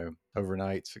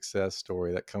overnight success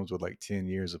story that comes with like 10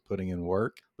 years of putting in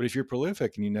work. But if you're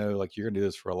prolific and like you're going to do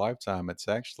this for a lifetime, it's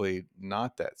actually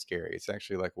not that scary. It's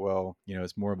actually like, well,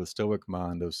 it's more of a stoic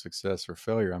mind of success or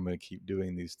failure. I'm going to keep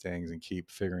doing these things and keep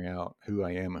figuring out who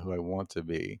I am and who I want to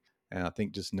be. And I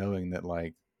think just knowing that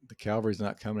like the Calvary's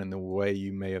not coming in the way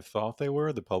you may have thought they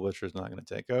were, the publisher's not going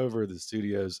to take over, the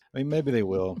studios, I mean, maybe they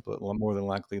will, but more than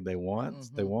likely they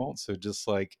Hmm. won't. So just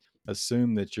like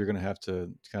assume that you're going to have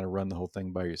to kind of run the whole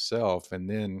thing by yourself, and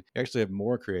then you actually have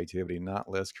more creativity, not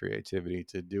less creativity,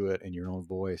 to do it in your own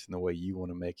voice and the way you want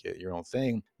to make it your own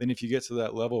thing. Then if you get to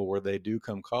that level where they do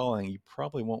come calling, you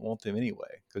probably won't want them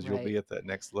anyway because you'll Right. be at that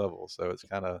next level. So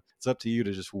it's up to you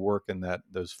to just work in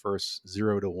those first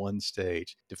 0 to 1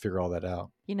 stage to figure all that out.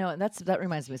 And that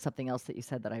reminds me of something else that you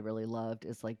said that I really loved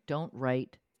is like, don't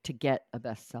write to get a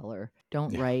bestseller.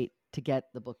 Don't Yeah. write to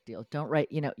get the book deal. Don't write,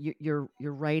 you're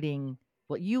writing.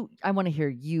 Well, I want to hear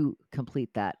you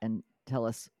complete that and tell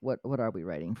us what are we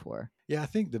writing for? Yeah, I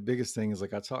think the biggest thing is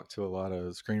like I talk to a lot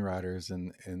of screenwriters,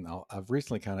 and I've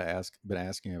recently kind of been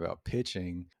asking about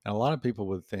pitching, and a lot of people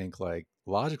would think like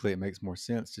logically it makes more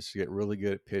sense just to get really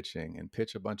good at pitching and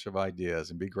pitch a bunch of ideas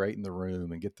and be great in the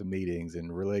room and get the meetings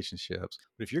and relationships.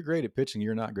 But if you're great at pitching,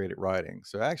 you're not great at writing.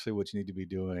 So actually, what you need to be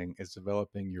doing is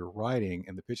developing your writing,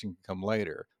 and the pitching can come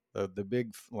later. The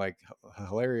big like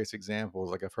hilarious examples,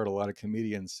 like I've heard a lot of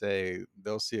comedians say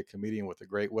they'll see a comedian with a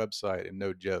great website and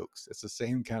no jokes. It's the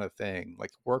same kind of thing.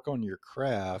 Like work on your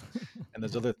craft, and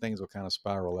those Yeah. other things will kind of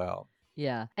spiral out.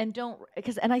 Yeah. And don't,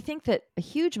 because, and I think that a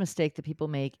huge mistake that people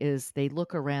make is they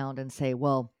look around and say,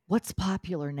 well, what's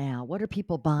popular now? What are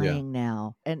people Yeah, buying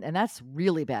now? And that's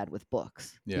really bad with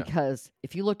books yeah, because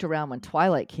if you looked around when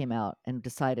Twilight came out and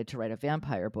decided to write a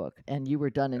vampire book and you were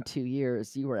done in yeah, 2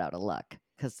 years, you were out of luck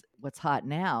because what's hot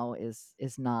now is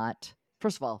not,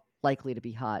 first of all, likely to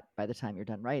be hot by the time you're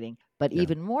done writing, but yeah.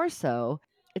 even more so,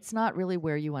 it's not really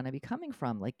where you want to be coming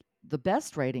from. Like the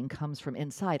best writing comes from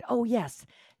inside. Oh, yes,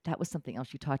 that was something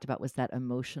else you talked about was that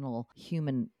emotional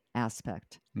human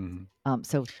aspect. Mhm.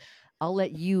 So I'll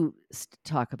let you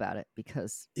talk about it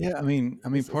because Yeah, I mean,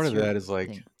 part it's of your that is like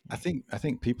thing. I Yeah. think I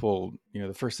think people,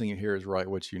 the first thing you hear is write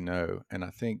what you know, and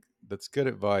I think that's good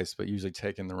advice, but usually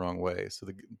taken the wrong way. So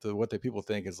what the people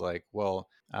think is like, well,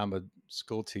 I'm a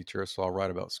school teacher, so I'll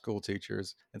write about school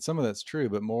teachers, and some of that's true,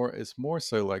 but it's more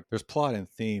so like there's plot and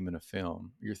theme in a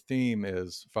film. Your theme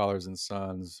is fathers and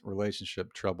sons,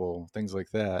 relationship trouble, things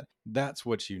like that. That's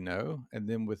what you know, and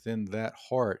then within that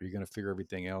heart, you're going to figure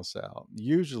everything else out.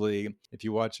 Usually, if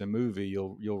you watch a movie,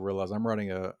 you'll realize I'm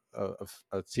writing a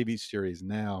TV series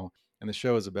now, and the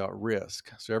show is about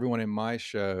risk. So everyone in my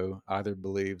show either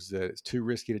believes that it's too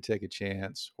risky to take a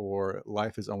chance, or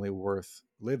life is only worth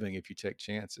living if you take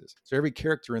chances. So every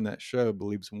character in that show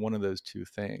believes one of those two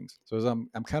things. So as I'm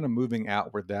kind of moving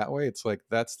outward that way, it's like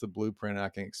that's the blueprint. I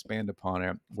can expand upon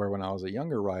it. Where when I was a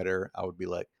younger writer, I would be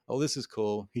like, oh, this is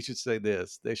cool. He should say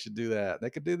this. They should do that. They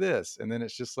could do this. And then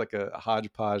it's just like a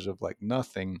hodgepodge of like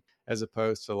nothing, as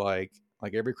opposed to like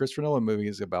every Christopher Nolan movie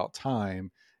is about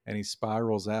time, and he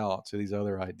spirals out to these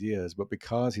other ideas. But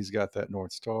because he's got that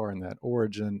North Star and that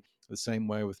origin, the same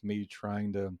way with me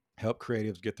trying to help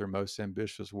creatives get their most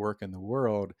ambitious work in the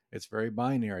world, it's very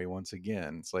binary once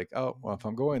again. It's like, oh, well, if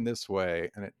I'm going this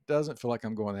way and it doesn't feel like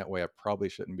I'm going that way, I probably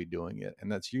shouldn't be doing it. And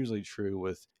that's usually true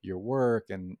with your work.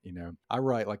 And, I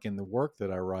write like in the work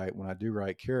that I write, when I do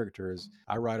write characters,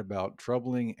 I write about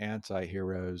troubling anti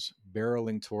heroes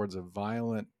barreling towards a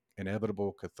violent,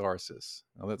 inevitable catharsis.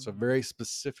 Now, that's a Mhm. very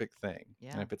specific thing.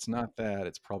 And Yeah, if it's not that,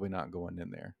 it's probably not going in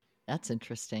there. that's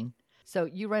interesting. So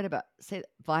you write about say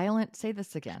violent. Say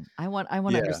this again. I want to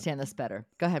Yeah. understand this better.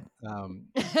 Go ahead. Um,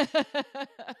 yeah.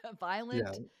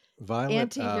 Violent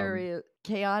Violent. anti-hero,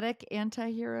 chaotic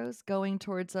anti-heroes going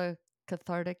towards a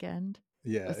cathartic end.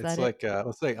 Yeah, Was it's that it? like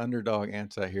let's say underdog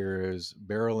anti-heroes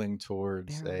barreling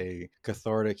towards Barreling. a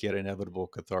cathartic yet inevitable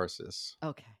catharsis.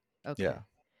 Okay. Yeah. Okay.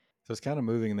 So it's kind of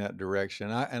moving in that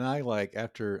direction. I like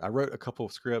after I wrote a couple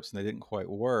of scripts and they didn't quite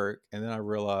work, and then I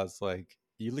realized like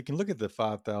can look at the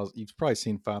 5,000. You've probably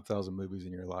seen 5,000 movies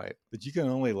in your life, but you can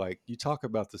only like you talk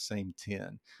about the same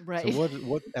 10. So Right.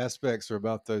 what aspects are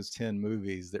about those 10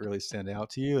 movies that really stand out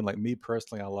to you? And like me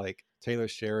personally, I like Taylor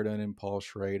Sheridan and Paul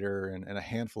Schrader and a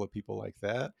handful of people like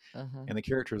that, Uh-huh. and the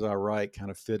characters I write kind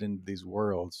of fit into these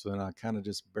worlds. So then I kind of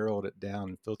just barreled it down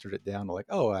and filtered it down to like,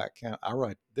 oh, I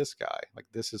write this guy. Like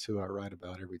this is who I write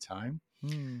about every time.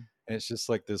 Hmm. And it's just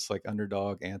like this like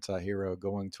underdog anti-hero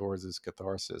going towards this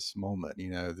catharsis moment,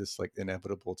 this like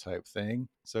inevitable type thing.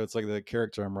 So it's like the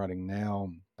character I'm writing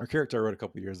now, or character I wrote a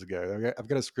couple of years ago. I've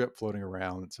got a script floating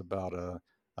around. It's about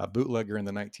a bootlegger in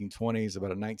the 1920s,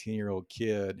 about a 19-year-old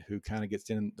kid who kind of gets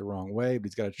in the wrong way, but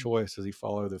he's got a Mm. choice. Does he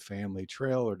follow the family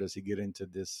trail or does he get into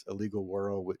this illegal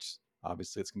world, which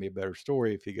obviously it's going to be a better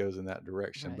story if he goes in that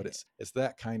direction, but Right. it's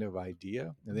that kind of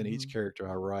idea. And then each Hmm. character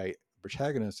I write,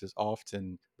 protagonist is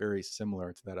often very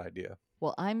similar to that idea.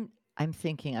 Well, I'm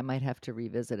thinking I might have to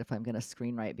revisit if I'm going to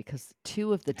screenwrite because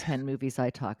two of the 10 movies I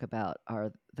talk about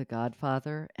are The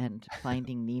Godfather and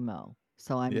Finding Nemo.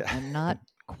 So I'm Yeah. I'm not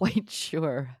quite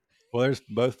sure. Well, there's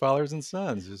both fathers and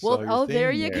sons. It's Well, all your oh,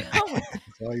 there theme you there. go.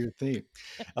 It's all your theme.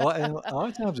 And a lot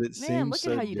of times it Man, seems look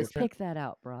at so how you just different. picked that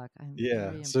out, Brock. I'm Yeah.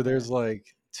 very So there's impressed. like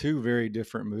two very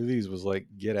different movies was like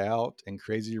Get Out and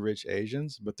Crazy Rich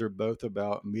Asians, but they're both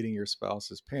about meeting your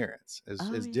spouse's parents. Oh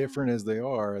As yeah. different as they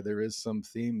are, there is some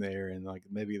theme there, and like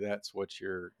maybe that's what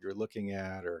you're looking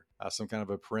at, or some kind of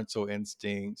a parental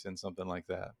instinct and something like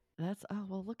that. That's oh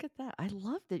well look at that. I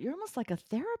loved it. You're almost like a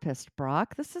therapist,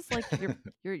 Brock. This is like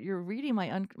you're reading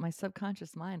my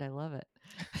subconscious mind. I love it.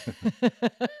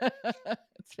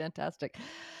 It's fantastic.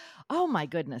 Oh my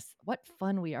goodness. What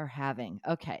fun we are having.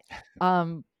 Okay.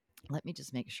 Um let me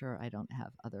just make sure I don't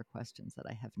have other questions that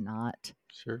I have not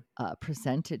Sure.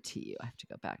 presented to you. I have to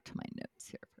go back to my notes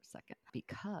here for a second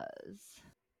because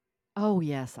oh,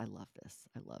 yes, I love this.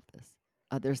 I love this.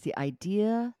 There's the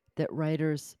idea that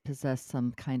writers possess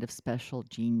some kind of special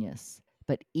genius,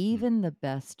 but Mm, even the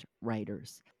best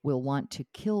writers will want to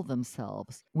kill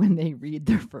themselves when they read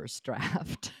their first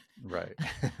draft. right.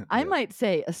 I Yeah. might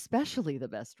say, especially the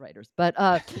best writers, but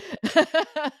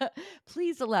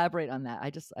please elaborate on that.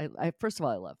 I first of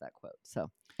all, I love that quote.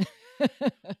 So,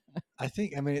 I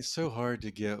mean, it's so hard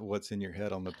to get what's in your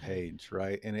head on the page,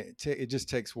 right? And it just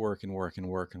takes work and work and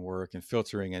work and work and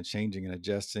filtering and changing and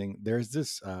adjusting. There's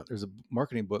a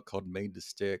marketing book called Made to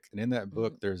Stick, and in that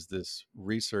book, Mhm. there's this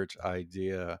research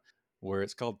idea where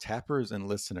it's called tappers and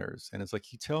listeners, and it's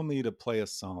like you tell me to play a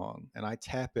song, and I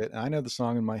tap it, and I know the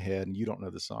song in my head, and you don't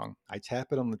know the song. I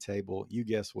tap it on the table, you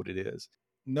guess what it is.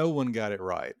 No one got it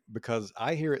right because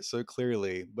I hear it so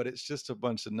clearly, but it's just a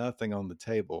bunch of nothing on the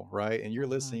table, right? And you're Uh-huh.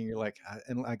 listening, you're like,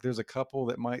 and like there's a couple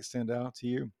that might stand out to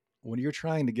you. When you're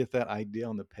trying to get that idea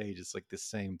on the page, it's like the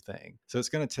same thing. So it's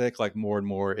going to take like more and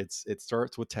more. It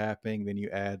starts with tapping, then you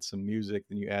add some music,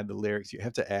 then you add the lyrics. You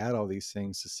have to add all these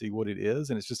things to see what it is,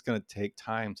 and it's just going to take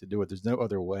time to do it. There's no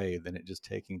other way than it just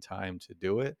taking time to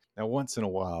do it. Now, once in a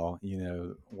while,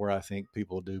 where I think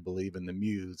people do believe in the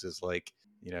muse is like,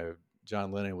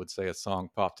 John Lennon would say a song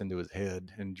popped into his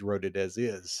head and wrote it as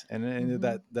is, and Hmm.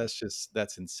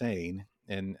 that's insane.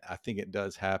 And I think it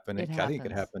does happen. It I think it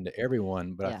could happens. happen to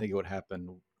everyone, but I Yeah. think it would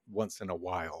happen once in a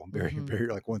while, very Hmm. very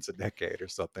like once a decade or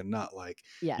something. Not like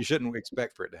Yeah. you shouldn't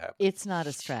expect for it to happen. It's not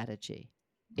a strategy.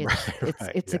 It's Right, it's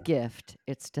right, it's a yeah, gift.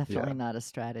 It's definitely yeah, not a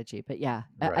strategy. But yeah,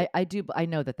 right. I do I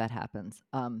know that that happens.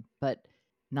 But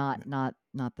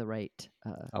not the right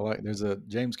I like. There's a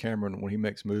James Cameron when he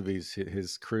makes movies,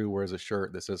 his crew wears a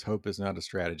shirt that says "Hope is not a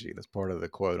strategy." That's part of the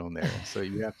quote on there. So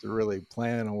you have to really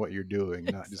plan on what you're doing,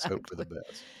 not just hope for the exactly.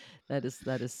 best. That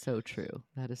is so true.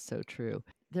 That is so true.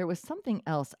 There was something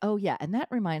else. Oh yeah, and that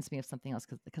reminds me of something else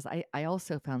because I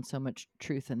also found so much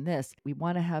truth in this. We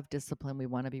want to have discipline. We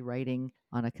want to be writing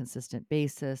on a consistent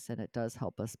basis, and it does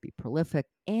help us be prolific.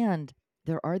 And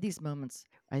there are these moments,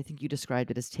 I think you described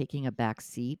it as taking a back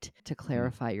seat to Mm,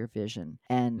 clarify your vision.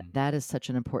 And mm. that is such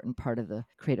an important part of the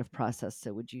creative process.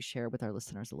 So would you share with our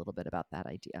listeners a little bit about that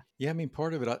idea? Yeah, I mean,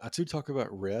 part of it, I do talk about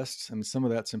rest. I mean, some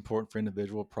of that's important for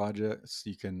individual projects.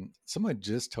 Somebody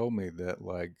just told me that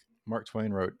like Mark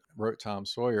Twain wrote Tom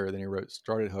Sawyer, then he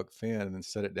started Huck Finn, and then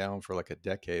set it down for like a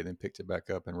decade, then picked it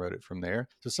back up and wrote it from there.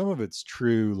 So some of it's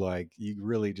true. Like you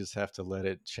really just have to let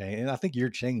it change. And I think you're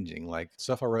changing. Like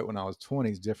stuff I wrote when I was 20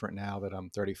 is different now that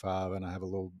I'm 35 and I have a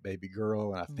little baby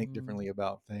girl, and I think Mm-hmm. differently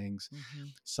about things. Mm-hmm.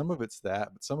 Some of it's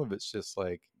that, but some of it's just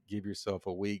like give yourself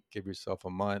a week, give yourself a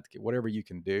month, get whatever you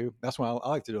can do. That's why I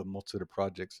like to do a multitude of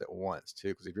projects at once too.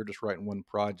 Because if you're just writing one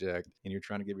project and you're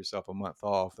trying to give yourself a month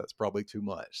off, that's probably too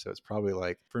much. So it's probably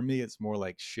like for me, it's more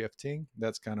like shifting.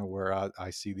 That's kind of where I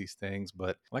see these things.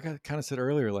 But like I kind of said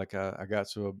earlier, like I got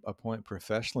to a point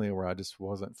professionally where I just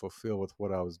wasn't fulfilled with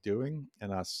what I was doing,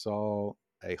 and I saw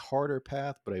a harder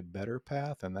path, but a better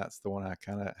path. And that's the one I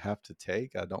kind of have to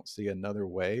take. I don't see another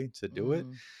way to do it.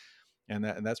 Mm,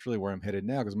 And that's really where I'm headed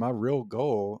now. Because my real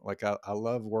goal, like I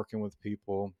love working with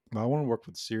people, but I want to work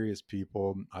with serious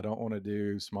people. I don't want to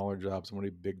do smaller jobs. I want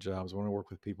to do big jobs. I want to work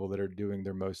with people that are doing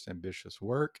their most ambitious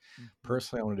work. mhm,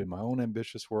 Personally, I want to do my own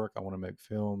ambitious work. I want to make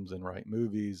films and write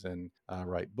movies and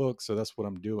write books. So that's what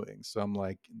I'm doing. So I'm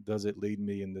like, does it lead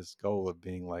me in this goal of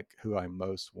being like who I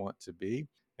most want to be?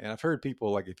 And I've heard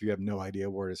people like, if you have no idea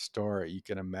where to start, you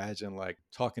can imagine like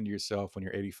talking to yourself when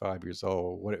you're 85 years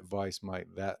old. What advice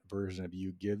might that version of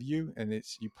you give you? And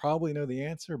you probably know the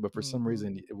answer, but for some mhm.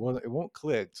 reason it won't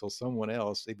click till someone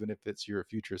else, even if it's your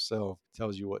future self,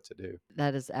 tells you what to do.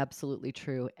 That is absolutely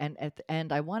true. And at the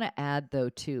end, I want to add though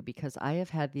too, because I have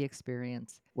had the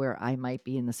experience where I might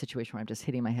be in the situation where I'm just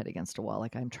hitting my head against a wall,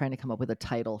 like I'm trying to come up with a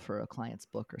title for a client's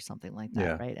book or something like that,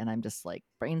 Yeah. right? And I'm just like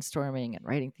brainstorming and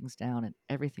writing things down, and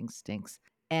everything stinks.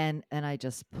 And I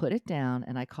just put it down,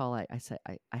 and I say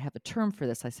I have a term for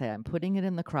this. I say I'm putting it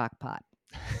in the crock pot,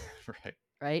 Right.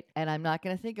 right? And I'm not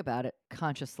going to think about it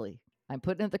consciously. I'm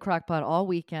putting it in the crock pot all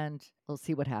weekend. We'll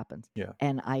see what happens. Yeah.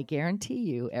 And I guarantee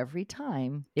you, every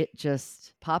time it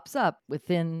just pops up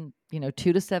within, 2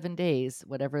 to 7 days, Yeah.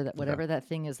 whatever that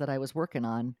thing is that I was working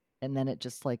on, and then it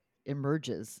just like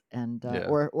emerges. And Yeah.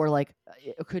 or like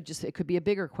it could be a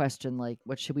bigger question, like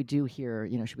what should we do here?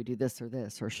 Should we do this or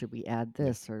this, or should we add Yeah.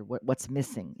 this, or what's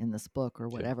missing in this book or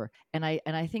Yeah. whatever. And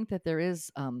I think that there is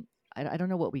I don't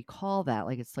know what we call that.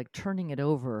 Like it's like turning it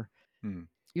over. Hmm.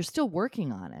 You're still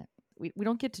working on it. We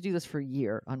don't get to do this for a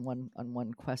year on one Yeah.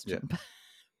 question,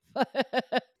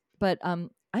 but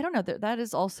I don't know, that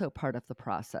is also part of the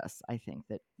process. I think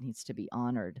that needs to be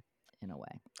honored in a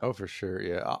way. Oh, for sure.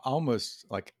 Yeah. I almost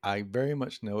like I very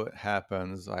much know it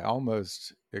happens. I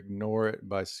almost ignore it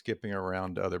by skipping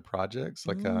around to other projects.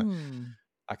 Like Mm.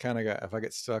 I kind of got if I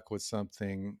get stuck with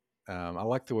something, I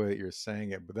like the way that you're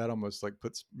saying it, but that almost like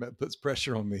puts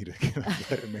pressure on me to kind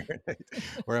of let it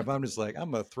marinate. Where if I'm just like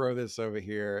I'm gonna throw this over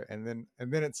here, and then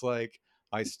it's like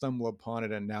I stumble upon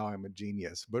it, and now I'm a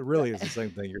genius. But really, it's the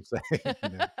same thing you're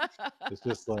saying. It's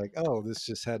just like oh, this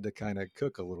just had to kind of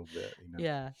cook a little bit.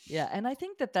 Yeah, yeah, and I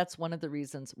think that that's one of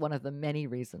the many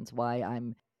reasons why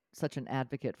I'm such an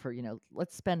advocate for,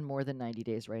 let's spend more than 90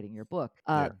 days writing your book.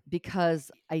 Yeah, Because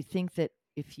I think that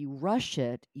if you rush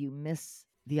it, you miss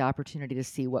the opportunity to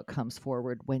see what comes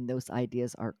forward when those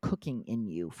ideas are cooking in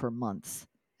you for months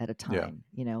at a yeah,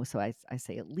 time. So I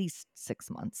say at least 6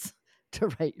 months to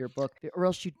write your book, or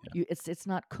else yeah, it's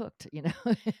not cooked. You're not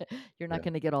yeah.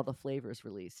 going to get all the flavors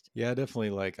released. Yeah,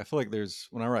 definitely. Like, I feel like there's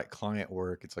when I write client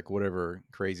work, it's like whatever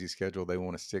crazy schedule they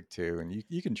want to stick to, and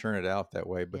you can churn it out that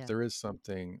way. But Yeah, there is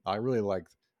something I really like.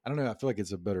 I don't know. I feel like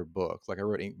it's a better book. Like I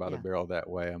wrote Ink by the yeah. Barrel that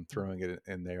way. I'm Mm, throwing it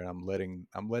in there, and I'm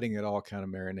letting it all kind of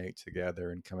marinate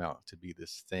together and come out to be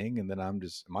this thing. And then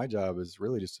my job is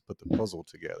really just to put the puzzle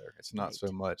together. It's not so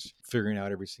right. much figuring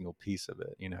out every single piece of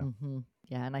it.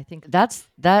 Yeah, and I think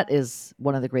that is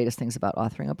one of the greatest things about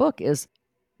authoring a book is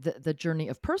the journey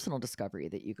of personal discovery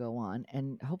that you go on,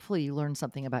 and hopefully you learn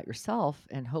something about yourself,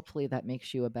 and hopefully that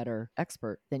makes you a better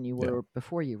expert than you Yeah, were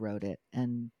before you wrote it.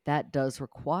 And that does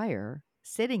require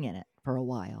sitting in it for a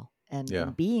while, and yeah,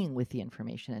 being with the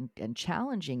information, and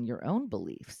challenging your own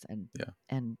beliefs, and yeah.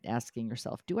 and asking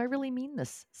yourself, do I really mean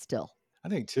this still? I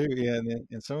think too, yeah,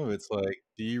 and some of it's like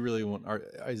do you really want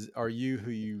are you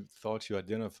who you thought you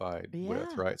identified with, Yeah.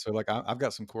 right? So like I've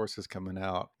got some courses coming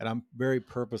out, and I'm very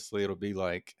purposely it'll be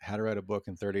like how to write a book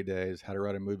in 30 days, how to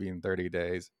write a movie in 30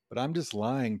 days. But I'm just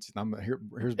lying to I'm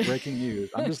here's breaking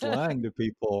news. I'm just lying to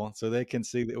people so they can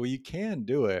see that well you can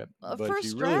do it, A but if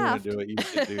you first really want to draft. do it, you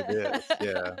should do this.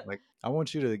 Yeah. Like I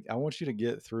want you to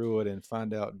get through it and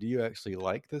find out, do you actually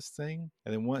like this thing?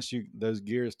 And then once you those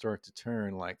gears start to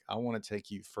turn, like I want to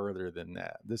take you further than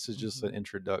that. This is just an Mhm.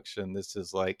 introduction. This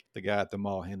is like the guy at the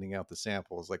mall handing out the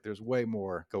samples. Like there's way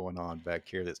more going on back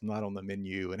here that's not on the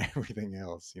menu and everything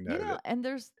else, that And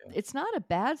yeah. it's not a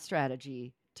bad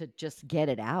strategy to just get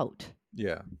it out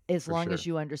Yeah, as for long as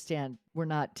sure. you understand we're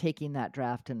not taking that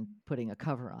draft and putting a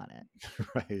cover on it.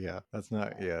 Right. Yeah. That's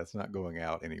not Uh, yeah, it's not going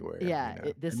out anywhere, yeah,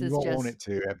 this And you is won't want just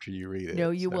it to after you read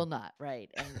no, it. you So will not, right?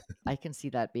 And I can see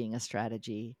that being a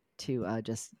strategy to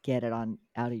just get it on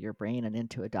out of your brain and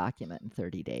into a document in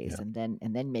 30 days, yeah.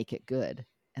 and then make it good,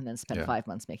 and then spend Yeah. 5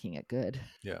 months making it good.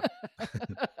 Yeah.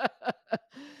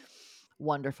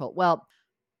 Wonderful. Well,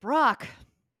 Brock,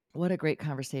 what a great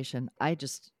conversation. I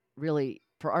just really,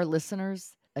 for our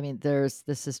listeners, I mean, this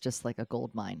is just like a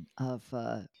gold mine of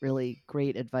really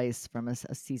great advice from a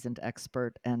seasoned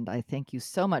expert. And I thank you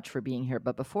so much for being here.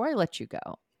 But before I let you go,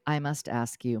 I must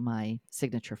ask you my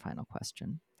signature final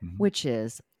question, Mhm. which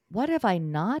is, what have I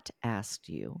not asked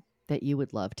you that you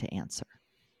would love to answer?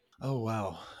 Oh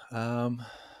wow. Um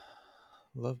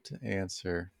love to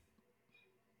answer.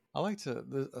 I like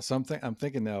to something I'm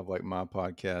thinking now of like my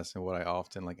podcast and what I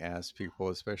often like ask people,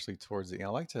 especially towards the end. I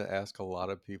like to ask a lot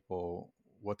of people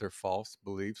what their false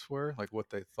beliefs were, like what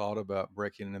they thought about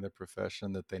breaking into the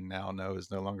profession that they now know is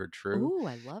no longer true. Ooh,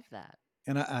 I love that.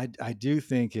 And I do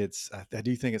think I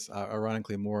do think it's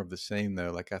ironically more of the same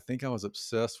though. Like I think I was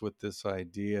obsessed with this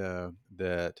idea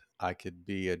that I could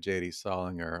be a J.D.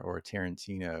 Salinger or a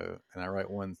Tarantino, and I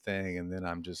write one thing, and then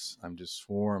I'm just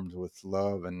swarmed with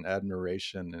love and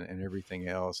admiration and everything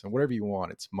else, and whatever you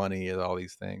want. It's money and all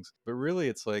these things, but really,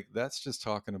 it's like that's just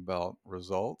talking about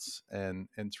results, and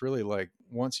it's really like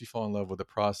once you fall in love with the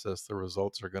process, the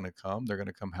results are going to come. They're going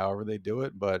to come however they do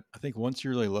it. But I think once you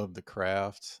really love the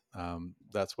craft,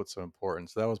 that's what's so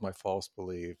important. So that was my false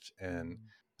belief, and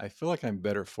I feel like I'm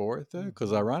better for it though, because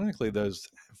Mm-hmm. ironically, those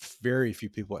very few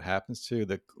people it happens to.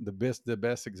 The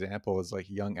best example is like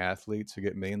young athletes who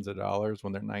get millions of dollars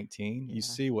when they're 19. You Yeah.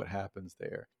 see what happens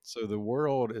there. So the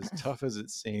world, as tough as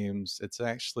it seems, it's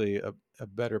actually a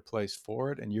better place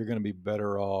for it, and you're going to be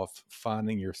better off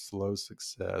finding your slow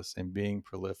success and being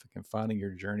prolific and finding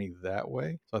your journey that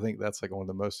way. So I think that's like one of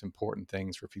the most important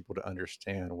things for people to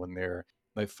understand when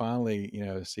they finally,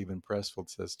 Stephen Pressfield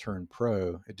says, turn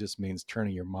pro. It just means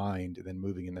turning your mind and then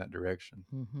moving in that direction.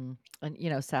 Mm-hmm.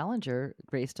 And, Salinger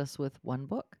graced us with one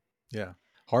book. Yeah.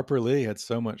 Harper Lee had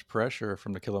so much pressure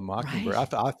from To Kill a Mockingbird.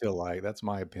 Right. I feel like that's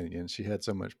my opinion. She had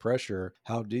so much pressure.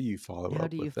 How do you follow How up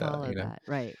do you with that? follow that?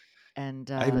 Right.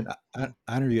 And I even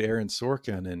I interviewed Aaron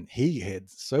Sorkin, and he had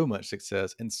so much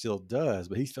success and still does,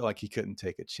 but he felt like he couldn't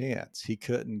take a chance. He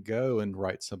couldn't go and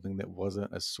write something that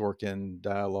wasn't a Sorkin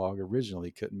dialogue originally.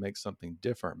 He couldn't make something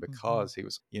different Mhm. because he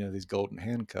was, these golden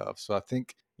handcuffs. So I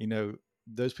think,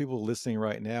 those people listening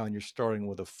right now, and you're starting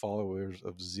with a followers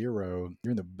of zero,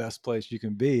 you're in the best place you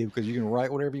can be because you can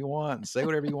write whatever you want and say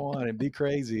whatever you want and be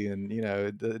crazy, and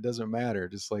it doesn't matter.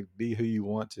 Just like be who you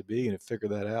want to be and figure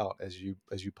that out as you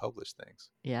publish things.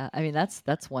 Yeah, I mean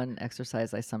that's one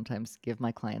exercise I sometimes give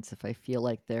my clients if I feel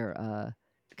like they're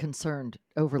concerned,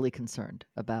 overly concerned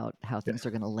about how Yeah. things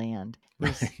are going to land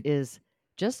is Right. is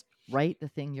just write the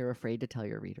thing you're afraid to tell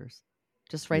your readers.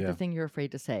 Just write the Yeah. thing you're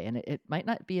afraid to say, and it might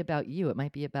not be about you. It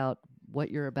might be about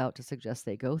what you're about to suggest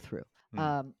they go through.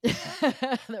 Mm.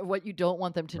 What you don't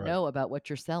want them to Right. know about what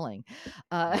you're selling,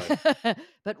 uh, Right.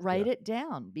 but Yeah. write it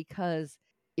down because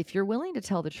if you're willing to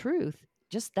tell the truth,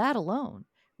 just that alone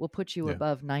will put you Yeah.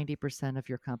 above 90% of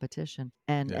your competition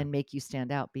and Yeah. make you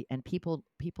stand out and people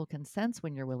can sense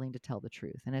when you're willing to tell the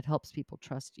truth, and it helps people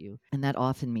trust you, and that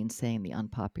often means saying the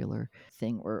unpopular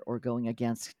thing or going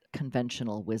against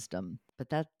conventional wisdom, but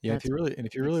Yeah, that's if you really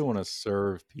makes want to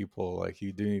serve people, like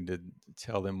you do need to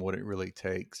tell them what it really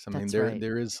takes. I mean, that's there right.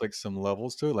 there is like some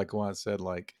levels to it. Like when I said,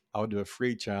 like I would do a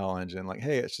free challenge and like,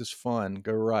 hey, it's just fun,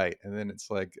 go right. And then it's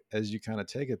like as you kind of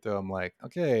take it though, I'm like,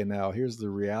 okay, now here's the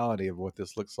reality of what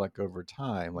this looks like over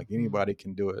time. Like Hmm. anybody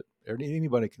can do it, or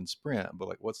anybody can sprint, but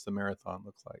like what's the marathon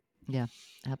look like? Yeah,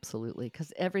 absolutely,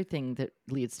 because everything that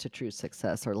leads to true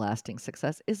success or lasting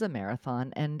success is a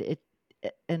marathon, and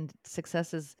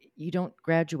success is you don't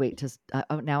graduate to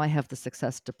oh, now I have the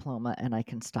success diploma and I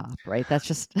can stop, right? That's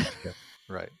just Yeah.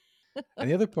 Right. And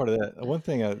the other part of that, one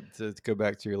thing to go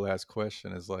back to your last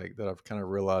question is like that I've kind of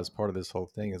realized part of this whole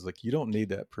thing is like you don't need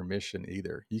that permission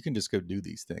either. You can just go do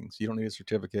these things. You don't need a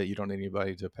certificate. You don't need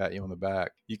anybody to pat you on the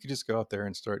back. You can just go out there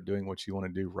and start doing what you want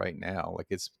to do right now. Like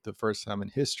it's the first time in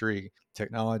history,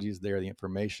 technology is there, the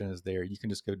information is there. You can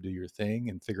just go do your thing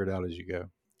and figure it out as you go.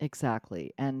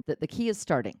 Exactly. And the key is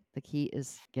starting. The key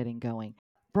is getting going.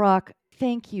 Brock,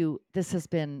 thank you. This has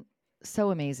been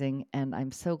so amazing. And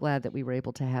I'm so glad that we were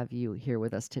able to have you here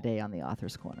with us today on the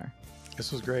Author's Corner.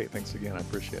 This was great. Thanks again. I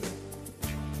appreciate it.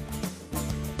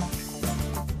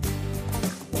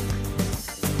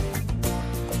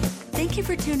 Thank you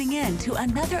for tuning in to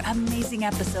another amazing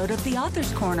episode of The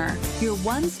Author's Corner. You're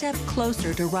one step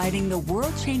closer to writing the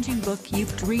world-changing book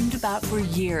you've dreamed about for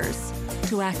years.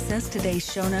 To access today's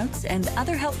show notes and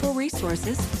other helpful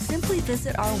resources, simply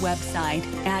visit our website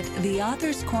at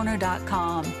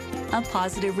theauthorscorner.com. A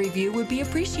positive review would be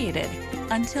appreciated.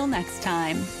 Until next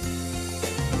time.